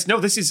this case, no,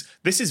 this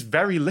is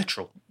very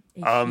literal.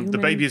 The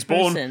baby is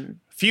born.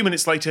 A few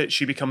minutes later,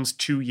 she becomes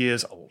 2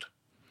 years old.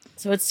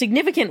 So it's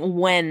significant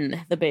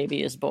when the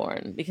baby is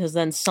born, because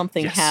then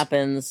something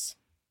happens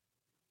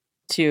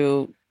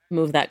to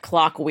move that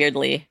clock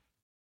weirdly.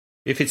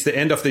 If it's the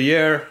end of the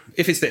year,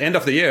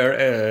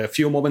 a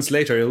few moments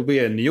later, it'll be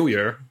a new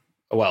year.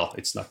 Well,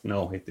 it's not.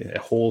 No, a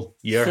whole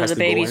year has to go. So the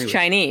baby's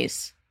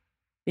Chinese,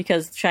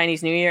 because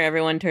Chinese New Year,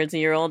 everyone turns a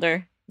year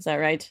older. Is that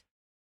right?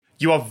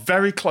 You are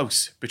very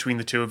close between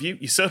the two of you.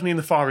 You're certainly in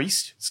the Far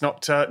East. It's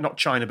not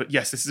China, but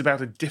yes, this is about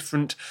a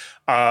different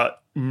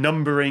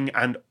numbering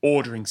and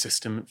ordering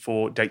system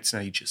for dates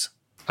and ages.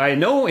 I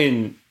know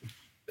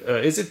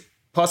is it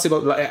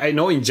possible? I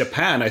know in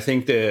Japan, I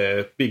think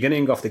the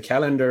beginning of the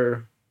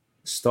calendar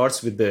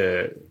starts with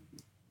the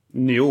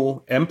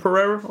new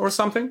emperor or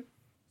something.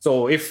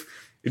 So if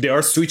they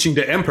are switching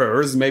the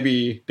emperors,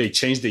 maybe they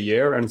change the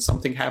year and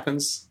something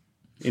happens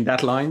in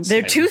that lines.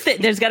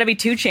 There's got to be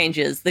two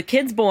changes. The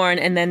kid's born,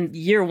 and then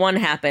year 1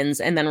 happens,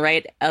 and then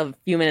right a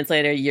few minutes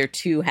later, year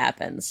 2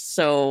 happens.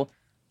 So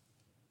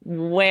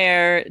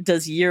where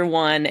does year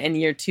 1 and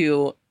year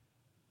 2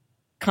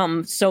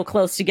 come so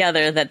close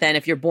together that then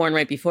if you're born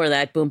right before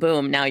that, boom,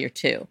 boom, now you're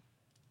 2?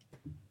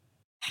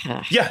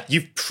 Yeah,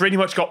 you've pretty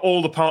much got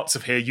all the parts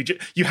of here.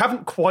 You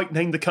haven't quite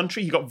named the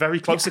country. You got very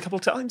close a couple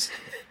of times.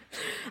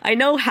 I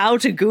know how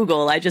to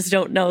Google. I just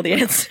don't know the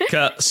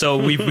answer. So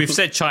we've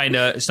said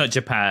China. It's not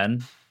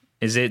Japan.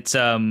 Is it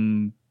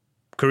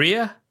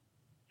Korea?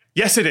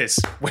 Yes, it is.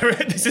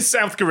 This is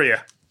South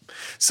Korea.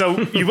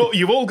 So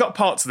you've all got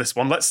parts of this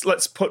one.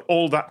 Let's put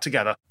all that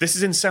together. This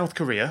is in South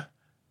Korea.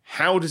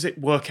 How does it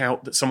work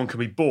out that someone can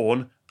be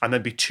born and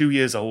then be 2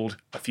 years old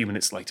a few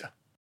minutes later?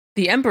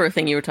 The emperor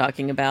thing you were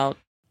talking about.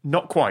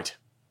 Not quite.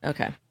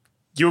 Okay.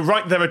 You're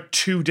right, there are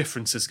 2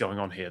 differences going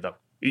on here, though.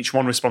 Each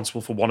one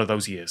responsible for one of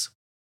those years.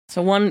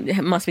 So one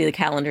must be the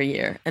calendar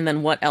year. And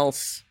then what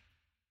else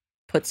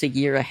puts a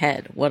year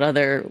ahead? What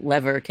other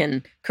lever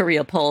can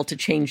Korea pull to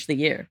change the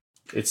year?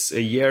 It's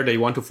a year they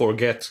want to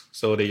forget,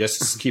 so they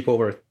just skip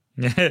over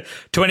it.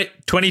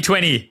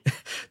 2020.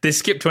 They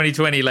skip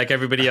 2020 like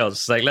everybody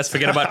else. Like, let's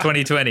forget about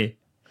 2020.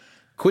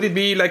 Could it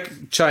be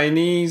like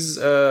Chinese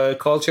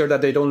culture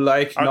that they don't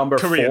like number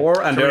Korean,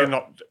 4? And Korean they're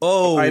not.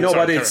 I know,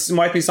 sorry, but it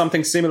might be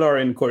something similar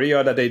in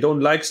Korea that they don't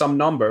like some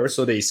number,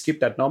 so they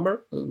skip that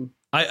number.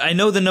 I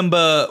know the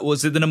number,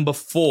 was it the number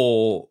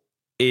 4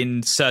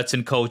 in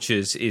certain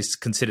cultures is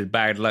considered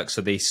bad luck,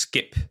 so they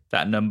skip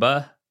that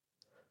number.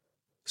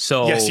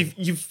 So yes,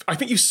 I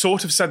think you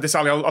sort of said this,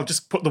 Ali. I'll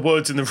just put the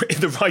words in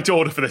the right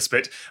order for this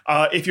bit.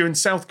 If you're in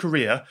South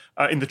Korea,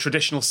 in the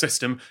traditional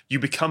system, you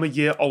become a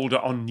year older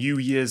on New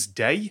Year's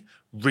Day,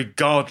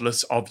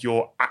 regardless of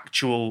your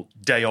actual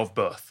day of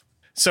birth.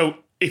 So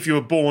if you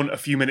were born a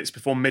few minutes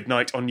before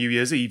midnight on New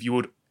Year's Eve, you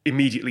would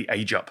immediately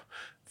age up.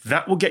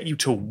 That will get you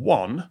to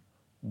 1.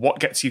 What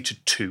gets you to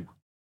 2?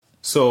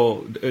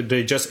 So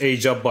they just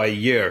age up by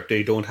year.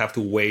 They don't have to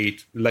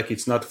wait. Like,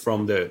 it's not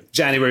from the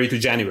January to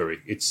January.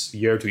 It's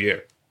year to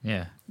year.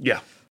 Yeah. Yeah.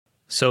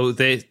 So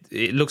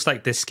it looks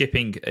like they're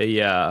skipping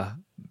a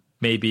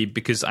maybe,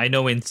 because I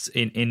know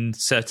in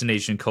certain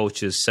Asian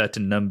cultures,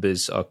 certain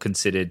numbers are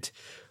considered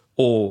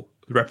or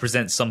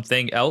represent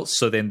something else.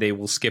 So then they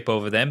will skip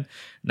over them.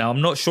 Now,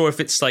 I'm not sure if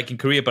it's like in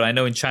Korea, but I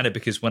know in China,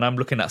 because when I'm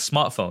looking at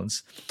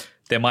smartphones,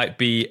 there might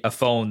be a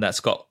phone that's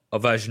got a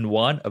version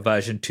 1, a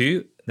version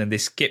 2, then they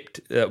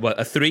skipped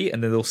a 3,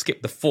 and then they'll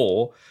skip the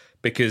 4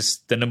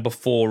 because the number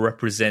 4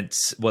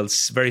 represents, well,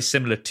 it's very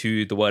similar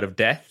to the word of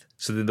death.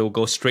 So then they'll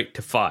go straight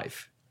to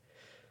 5.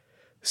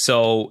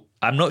 So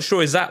I'm not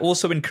sure. Is that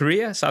also in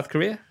Korea, South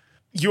Korea?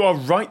 You are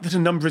right that a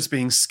number is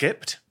being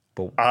skipped.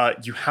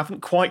 You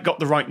haven't quite got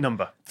the right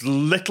number. There's a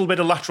little bit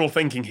of lateral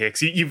thinking here,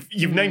 because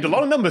you've named a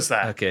lot of numbers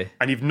there. Okay.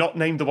 And you've not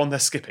named the one they're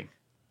skipping.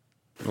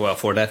 Well,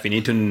 for that, we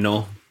need to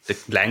know the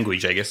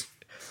language, I guess.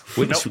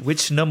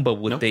 Which number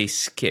would they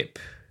skip?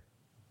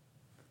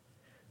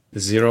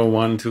 0,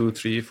 1, 2,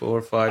 3,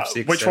 4, 5,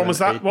 6, which 7, one was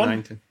that 8, one?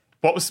 9, 10.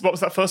 What was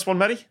that first one,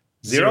 Mehdi?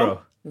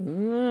 0.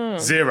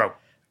 0.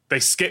 They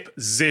skip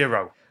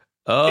 0.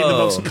 Oh. In the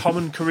most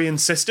common Korean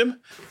system,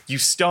 you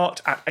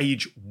start at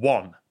age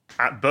 1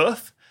 at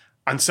birth.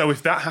 And so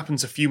if that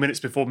happens a few minutes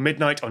before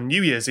midnight on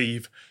New Year's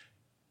Eve,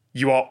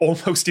 you are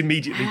almost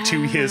immediately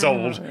 2 years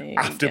old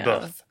after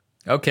birth.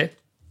 Okay.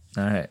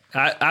 All right.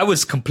 I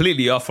was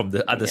completely off from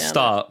at the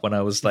start when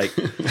I was like...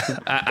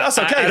 That's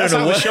okay. That's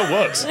how the show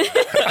works.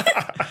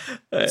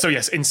 So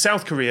yes, in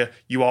South Korea,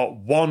 you are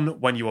 1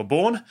 when you are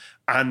born.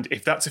 And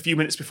if that's a few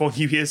minutes before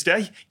New Year's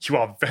Day, you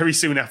are very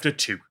soon after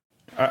 2.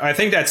 I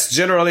think that's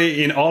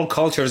generally in all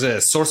cultures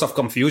a source of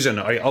confusion.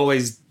 I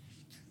always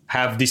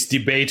have this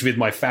debate with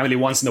my family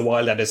once in a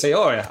while that they say,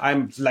 oh,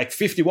 I'm like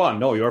 51.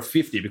 No, you're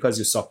 50 because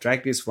you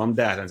subtract this from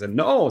that. And I said,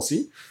 no,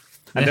 see?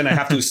 And then I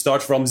have to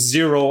start from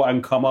 0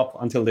 and come up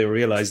until they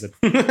realize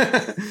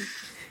that.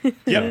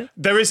 Yeah,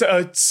 there is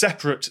a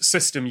separate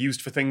system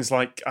used for things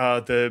like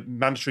the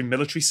mandatory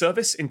military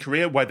service in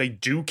Korea where they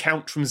do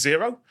count from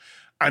 0.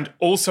 And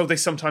also they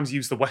sometimes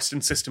use the Western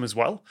system as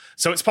well.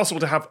 So it's possible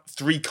to have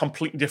 3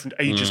 completely different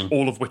ages,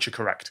 all of which are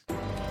correct.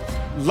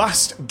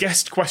 Last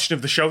guest question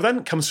of the show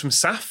then comes from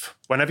Saf.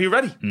 Whenever you're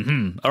ready.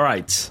 All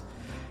right.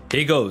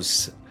 Here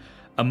goes.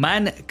 A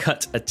man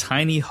cut a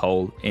tiny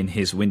hole in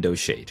his window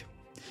shade.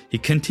 He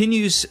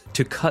continues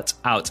to cut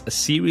out a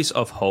series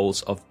of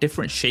holes of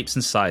different shapes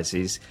and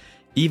sizes,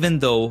 even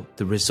though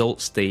the result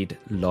stayed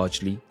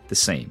largely the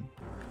same.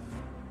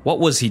 What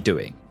was he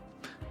doing?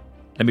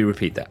 Let me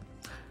repeat that.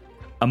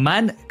 A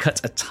man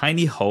cut a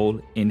tiny hole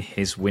in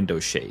his window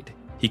shade.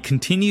 He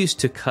continues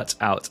to cut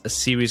out a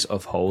series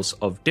of holes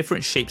of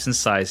different shapes and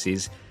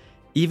sizes,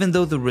 even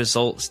though the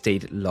result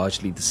stayed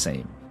largely the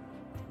same.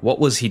 What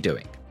was he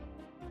doing?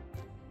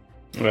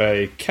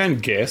 I can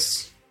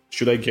guess.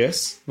 Should I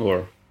guess?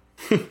 Or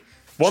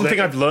One thing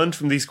I've learned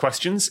from these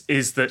questions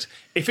is that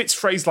if it's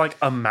phrased like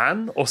a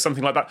man or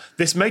something like that,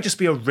 this may just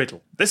be a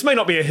riddle. This may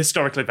not be a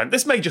historical event.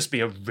 This may just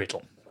be a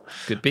riddle.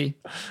 Could be.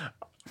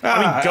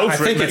 I mean, go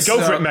for it,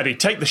 Mehdi.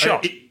 Take the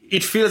shot.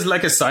 It feels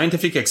like a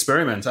scientific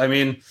experiment. I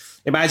mean,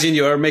 imagine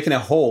you're making a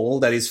hole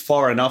that is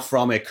far enough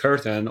from a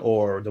curtain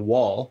or the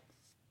wall,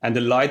 and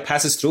the light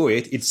passes through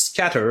it. It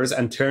scatters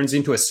and turns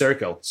into a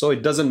circle. So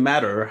it doesn't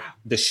matter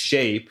the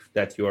shape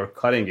that you're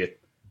cutting it.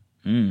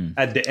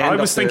 At the end, I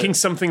was thinking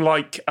something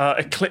like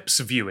eclipse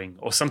viewing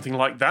or something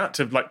like that,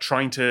 of like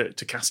trying to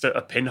cast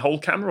a pinhole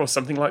camera or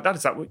something like that.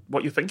 Is that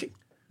what you're thinking?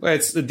 Well,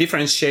 it's the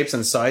different shapes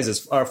and sizes.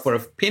 For a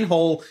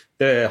pinhole,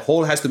 the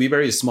hole has to be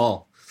very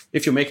small.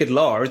 If you make it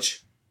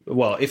large,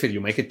 well,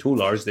 you make it too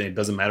large, then it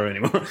doesn't matter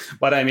anymore.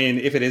 But I mean,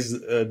 if it is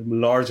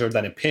larger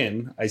than a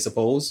pin, I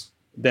suppose,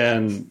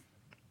 then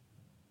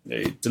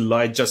the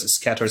light just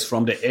scatters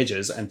from the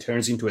edges and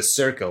turns into a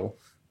circle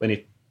when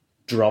it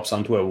drops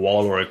onto a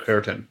wall or a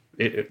curtain.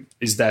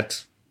 Is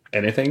that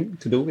anything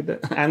to do with the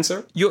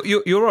answer? You're on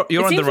the right track.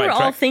 It seems we're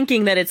all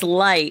thinking that it's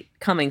light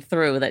coming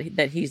through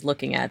that he's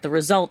looking at. The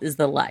result is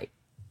the light.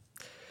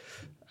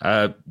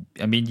 I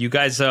mean, you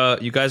guys are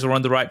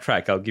on the right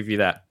track. I'll give you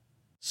that.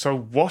 So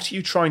what are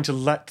you trying to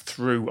let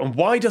through? And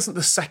why doesn't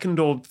the second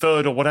or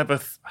third or whatever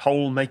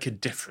hole make a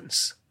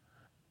difference?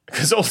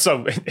 Because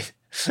also,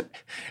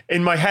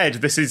 in my head,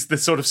 this is the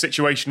sort of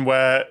situation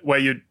where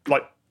you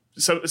like,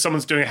 so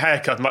someone's doing a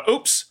haircut. I'm like,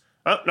 oops.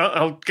 Oh, no,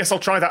 I guess I'll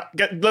try that.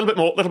 Get a little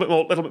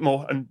bit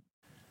more. And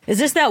is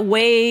this that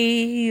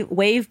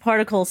wave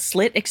particle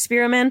slit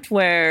experiment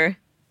where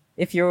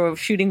if you're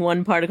shooting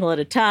one particle at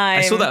a time?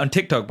 I saw that on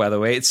TikTok, by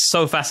the way. It's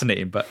so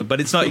fascinating, but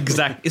it's not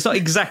exact. It's not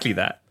exactly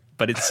that,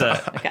 but it's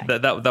okay.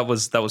 that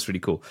was really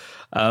cool.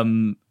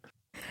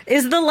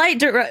 Is the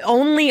light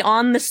only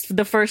on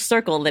the first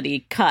circle that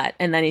he cut,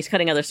 and then he's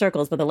cutting other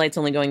circles, but the light's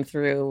only going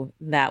through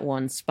that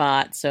one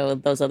spot, so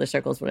those other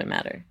circles wouldn't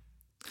matter?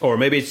 Or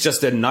maybe it's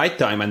just at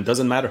nighttime and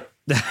doesn't matter.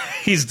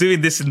 He's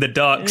doing this in the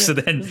dark, so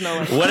then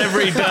whatever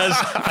he does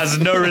has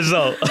no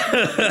result.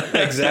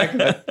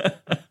 Exactly.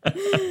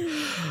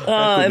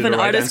 If an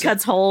artist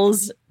cuts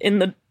holes in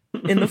the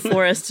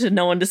forest to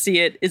no one to see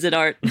it, is it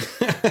art?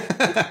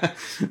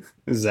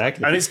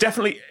 Exactly. And it's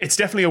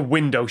definitely a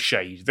window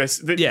shade.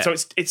 So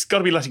it's got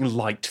to be letting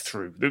light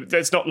through.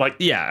 It's not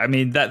like I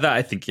mean that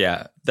I think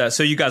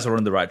so you guys are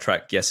on the right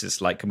track. Yes,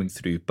 it's light coming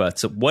through, but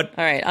what?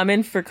 All right, I'm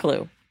in for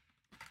clue.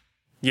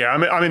 Yeah,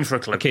 I'm in for a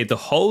clue. Okay, the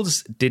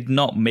holes did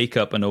not make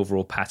up an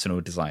overall pattern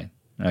or design.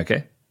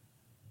 Okay.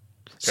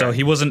 So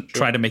he wasn't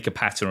trying to make a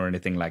pattern or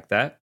anything like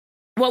that.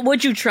 What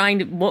would you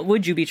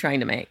be trying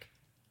to make?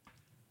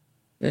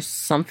 There's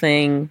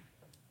something.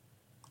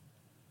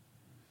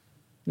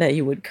 That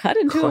you would cut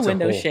into Cut a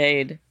window hole.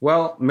 shade.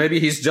 Well, maybe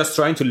he's just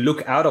trying to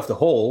look out of the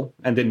hole,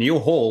 and the new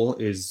hole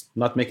is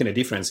not making a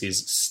difference. He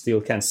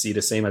still can't see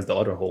the same as the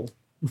other hole.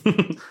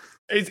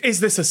 Is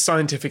this a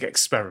scientific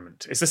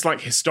experiment? Is this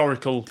like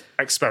historical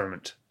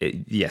experiment?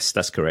 Yes,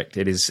 that's correct.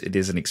 It is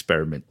an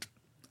experiment.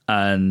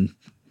 And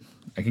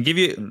I can give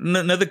you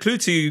another clue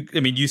to, I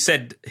mean, you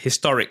said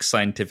historic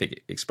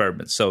scientific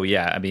experiment. So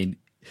yeah, I mean,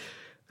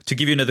 to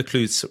give you another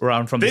clue, it's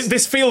around from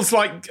This feels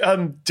like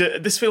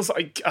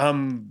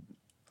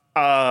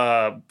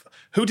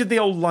who did the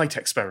old light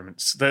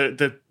experiments?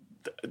 The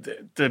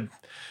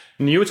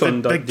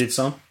Newton did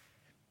some.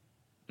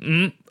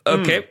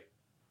 Okay.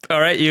 All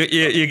right,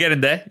 you're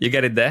getting there. You're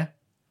getting there.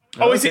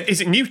 Oh, is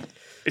it Newton?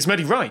 Is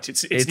Mehdi right?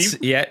 It's Newton.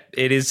 Yeah,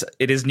 it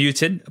is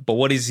Newton. But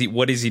what is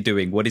he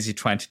doing? What is he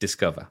trying to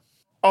discover?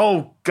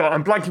 Oh God,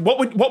 I'm blanking.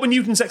 What were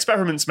Newton's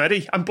experiments,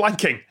 Mehdi? I'm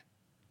blanking.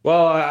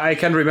 Well, I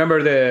can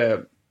remember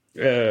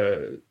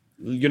the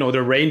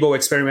rainbow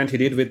experiment he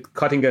did with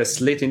cutting a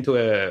slit into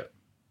a.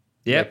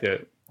 Yeah.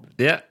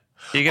 Yeah.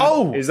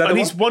 Is that and the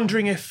he's one?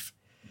 wondering if.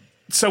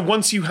 So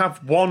once you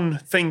have one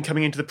thing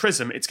coming into the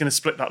prism, it's going to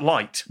split that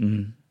light.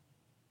 Mm.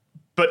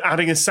 But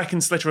adding a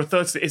second slit or a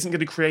third slit isn't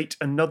going to create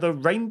another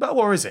rainbow,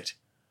 or is it?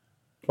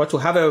 But to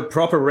have a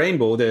proper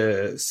rainbow,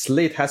 the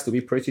slit has to be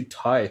pretty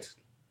tight.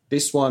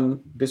 This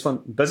one,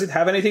 does it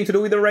have anything to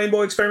do with the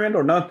rainbow experiment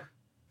or not?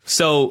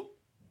 So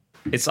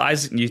it's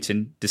Isaac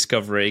Newton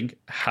discovering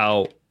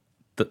how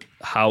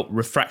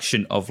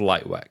refraction of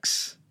light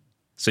works.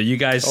 So you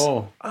guys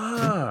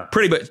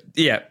pretty much,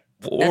 yeah,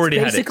 already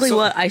That's basically had it.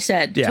 what I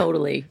said,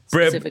 totally.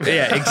 Specifically.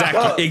 Yeah,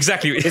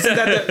 exactly. Isn't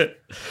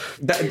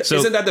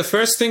isn't that the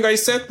first thing I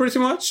said pretty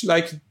much?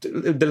 Like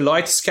the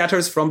light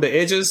scatters from the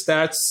edges,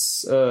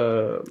 that's...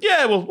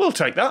 Yeah, well, we'll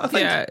take that, I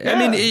think. Yeah,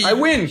 I mean... I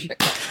win!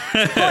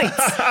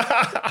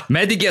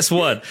 Mehdi, guess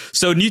what?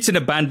 So Newton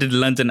abandoned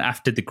London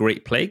after the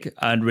Great Plague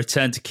and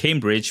returned to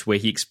Cambridge, where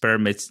he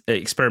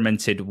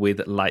experimented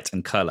with light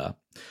and colour.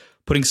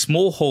 Putting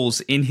small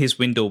holes in his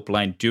window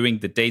blind during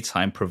the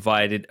daytime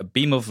provided a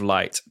beam of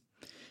light.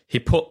 He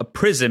put a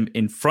prism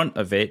in front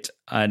of it,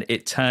 and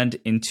it turned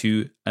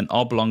into an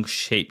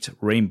oblong-shaped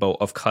rainbow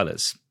of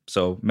colours.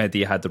 So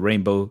Mehdi had the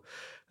rainbow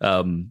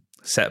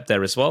set up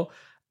there as well.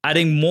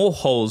 Adding more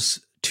holes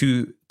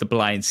to the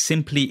blind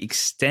simply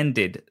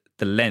extended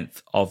the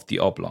length of the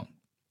oblong.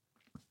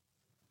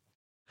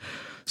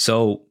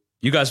 So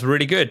you guys were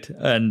really good,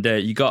 and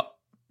you got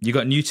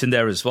Newton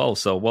there as well.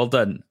 So well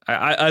done.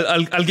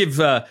 I'll give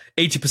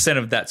 80%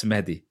 of that to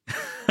Mehdi.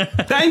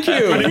 Thank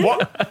you!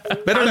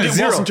 Better than it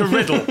zero. wasn't a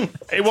riddle.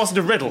 It wasn't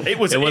a riddle. It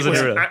was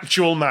an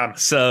actual man.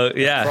 So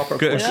yeah,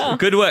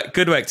 good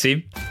work,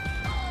 team.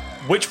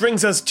 Which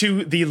brings us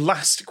to the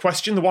last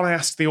question, the one I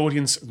asked the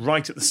audience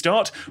right at the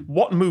start.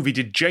 What movie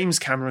did James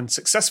Cameron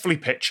successfully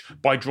pitch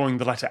by drawing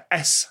the letter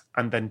S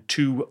and then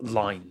 2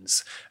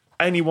 lines?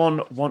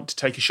 Anyone want to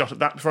take a shot at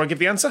that before I give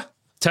the answer?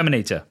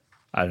 Terminator.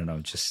 I don't know,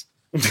 just...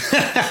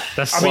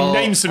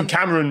 name some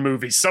Cameron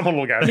movies. Someone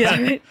will get it.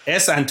 Yeah.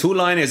 S and 2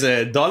 line is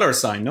a dollar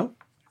sign, no?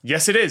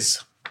 Yes, it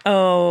is.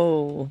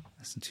 Oh.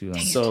 That's too long.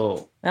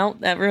 So Well,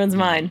 that ruins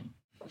mine.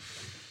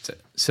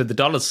 So the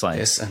dollar sign.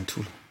 S and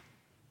 2.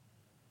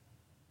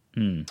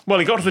 Well,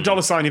 he got to the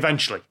dollar sign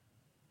eventually.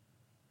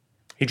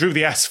 He drew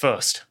the S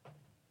first.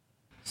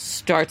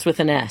 Starts with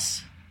an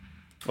S.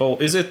 Oh,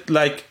 is it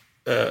like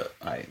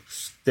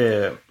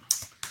the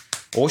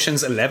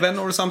Ocean's 11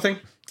 or something?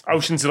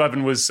 Ocean's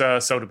 11 was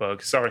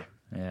Soderbergh. Sorry.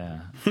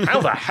 Yeah.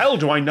 How the hell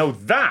do I know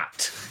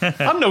that?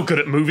 I'm no good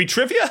at movie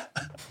trivia.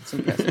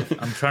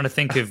 I'm trying to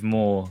think of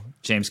more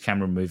James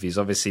Cameron movies.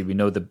 Obviously, we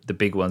know the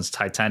big ones: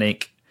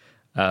 Titanic,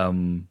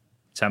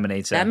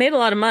 Terminator. That made a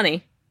lot of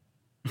money.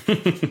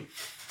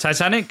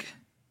 Titanic?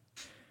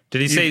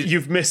 Did he say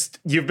You've missed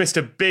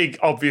a big,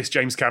 obvious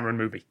James Cameron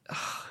movie.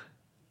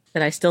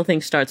 That I still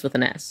think starts with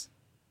an S.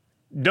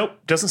 Nope,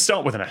 doesn't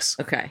start with an S.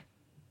 Okay.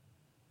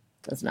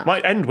 Does not.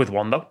 Might end with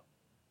one, though.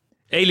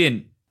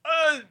 Alien?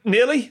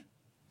 Nearly?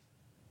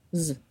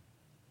 Z.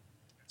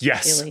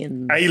 Yes.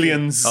 Aliens.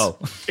 Aliens. Oh.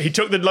 He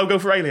took the logo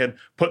for Alien,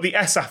 put the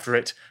S after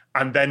it,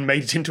 and then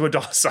made it into a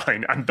dollar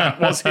sign. And that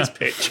was his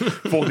pitch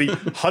for the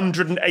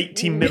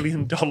 $180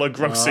 million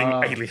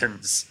grossing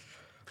Aliens.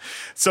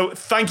 So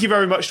thank you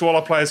very much to all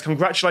our players.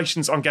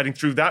 Congratulations on getting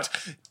through that.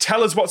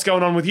 Tell us what's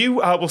going on with you.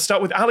 We'll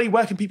start with Ali.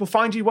 Where can people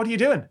find you? What are you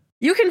doing?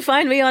 You can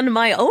find me on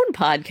my own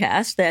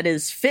podcast that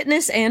is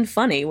fitness and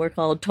funny. We're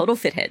called Total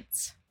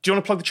Fitheads. Do you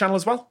want to plug the channel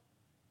as well?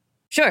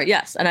 Sure,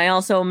 yes. And I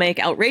also make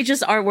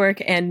outrageous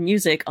artwork and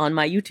music on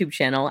my YouTube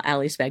channel,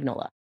 Ali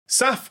Spagnola.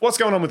 Saf, what's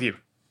going on with you?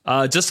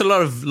 Just a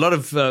lot of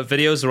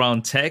videos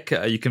around tech.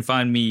 You can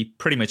find me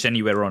pretty much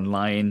anywhere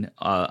online.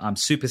 I'm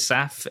Super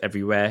Saf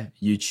everywhere: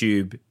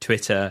 YouTube,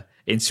 Twitter,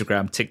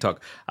 Instagram,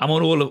 TikTok. I'm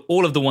on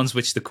all of the ones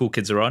which the cool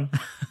kids are on,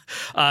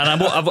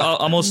 and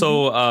I'm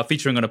also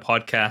featuring on a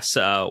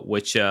podcast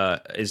which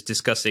is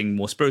discussing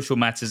more spiritual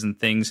matters and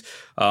things,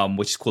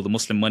 which is called the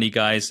Muslim Money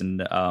Guys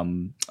and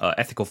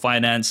ethical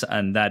finance,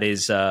 and that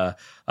is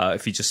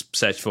if you just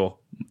search for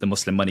the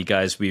Muslim Money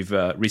guys. We've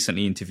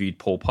recently interviewed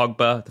Paul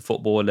Pogba, the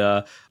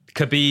footballer,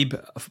 Khabib,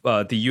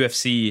 the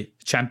UFC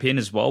champion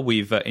as well.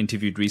 We've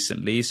interviewed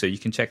recently, so you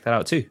can check that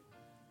out too.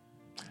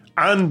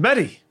 And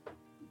Mehdi.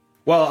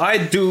 Well, I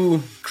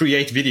do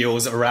create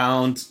videos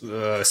around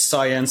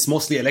science,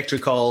 mostly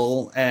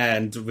electrical,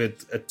 and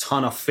with a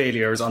ton of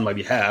failures on my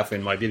behalf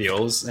in my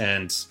videos,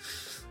 and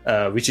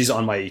which is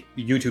on my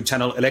YouTube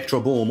channel,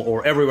 Electroboom,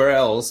 or everywhere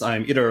else.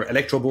 I'm either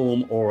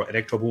Electroboom or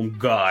Electroboom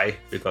guy,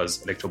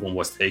 because Electroboom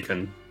was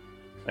taken.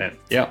 And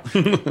yeah.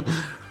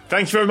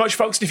 Thank you very much,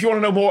 folks. And if you want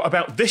to know more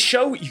about this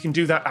show, you can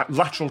do that at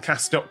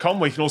lateralcast.com,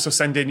 where you can also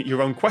send in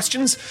your own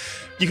questions.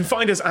 You can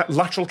find us at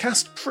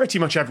Lateralcast, pretty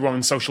much everyone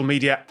on social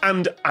media,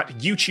 and at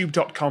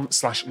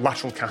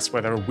youtube.com/lateralcast,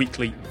 where there are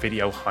weekly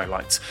video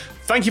highlights.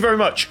 Thank you very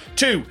much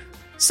to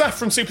Saf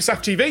from Super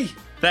Saf TV.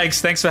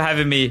 Thanks for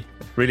having me.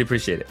 Really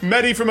appreciate it.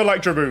 Mehdi from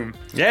Electroboom.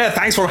 Yeah,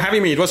 thanks for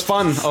having me. It was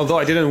fun, although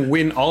I didn't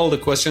win all the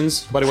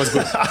questions, but it was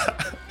good.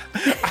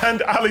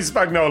 And Ali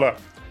Spagnola.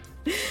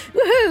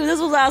 Woohoo, this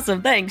was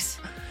awesome. Thanks.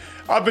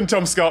 I've been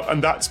Tom Scott,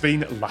 and that's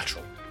been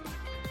Lateral.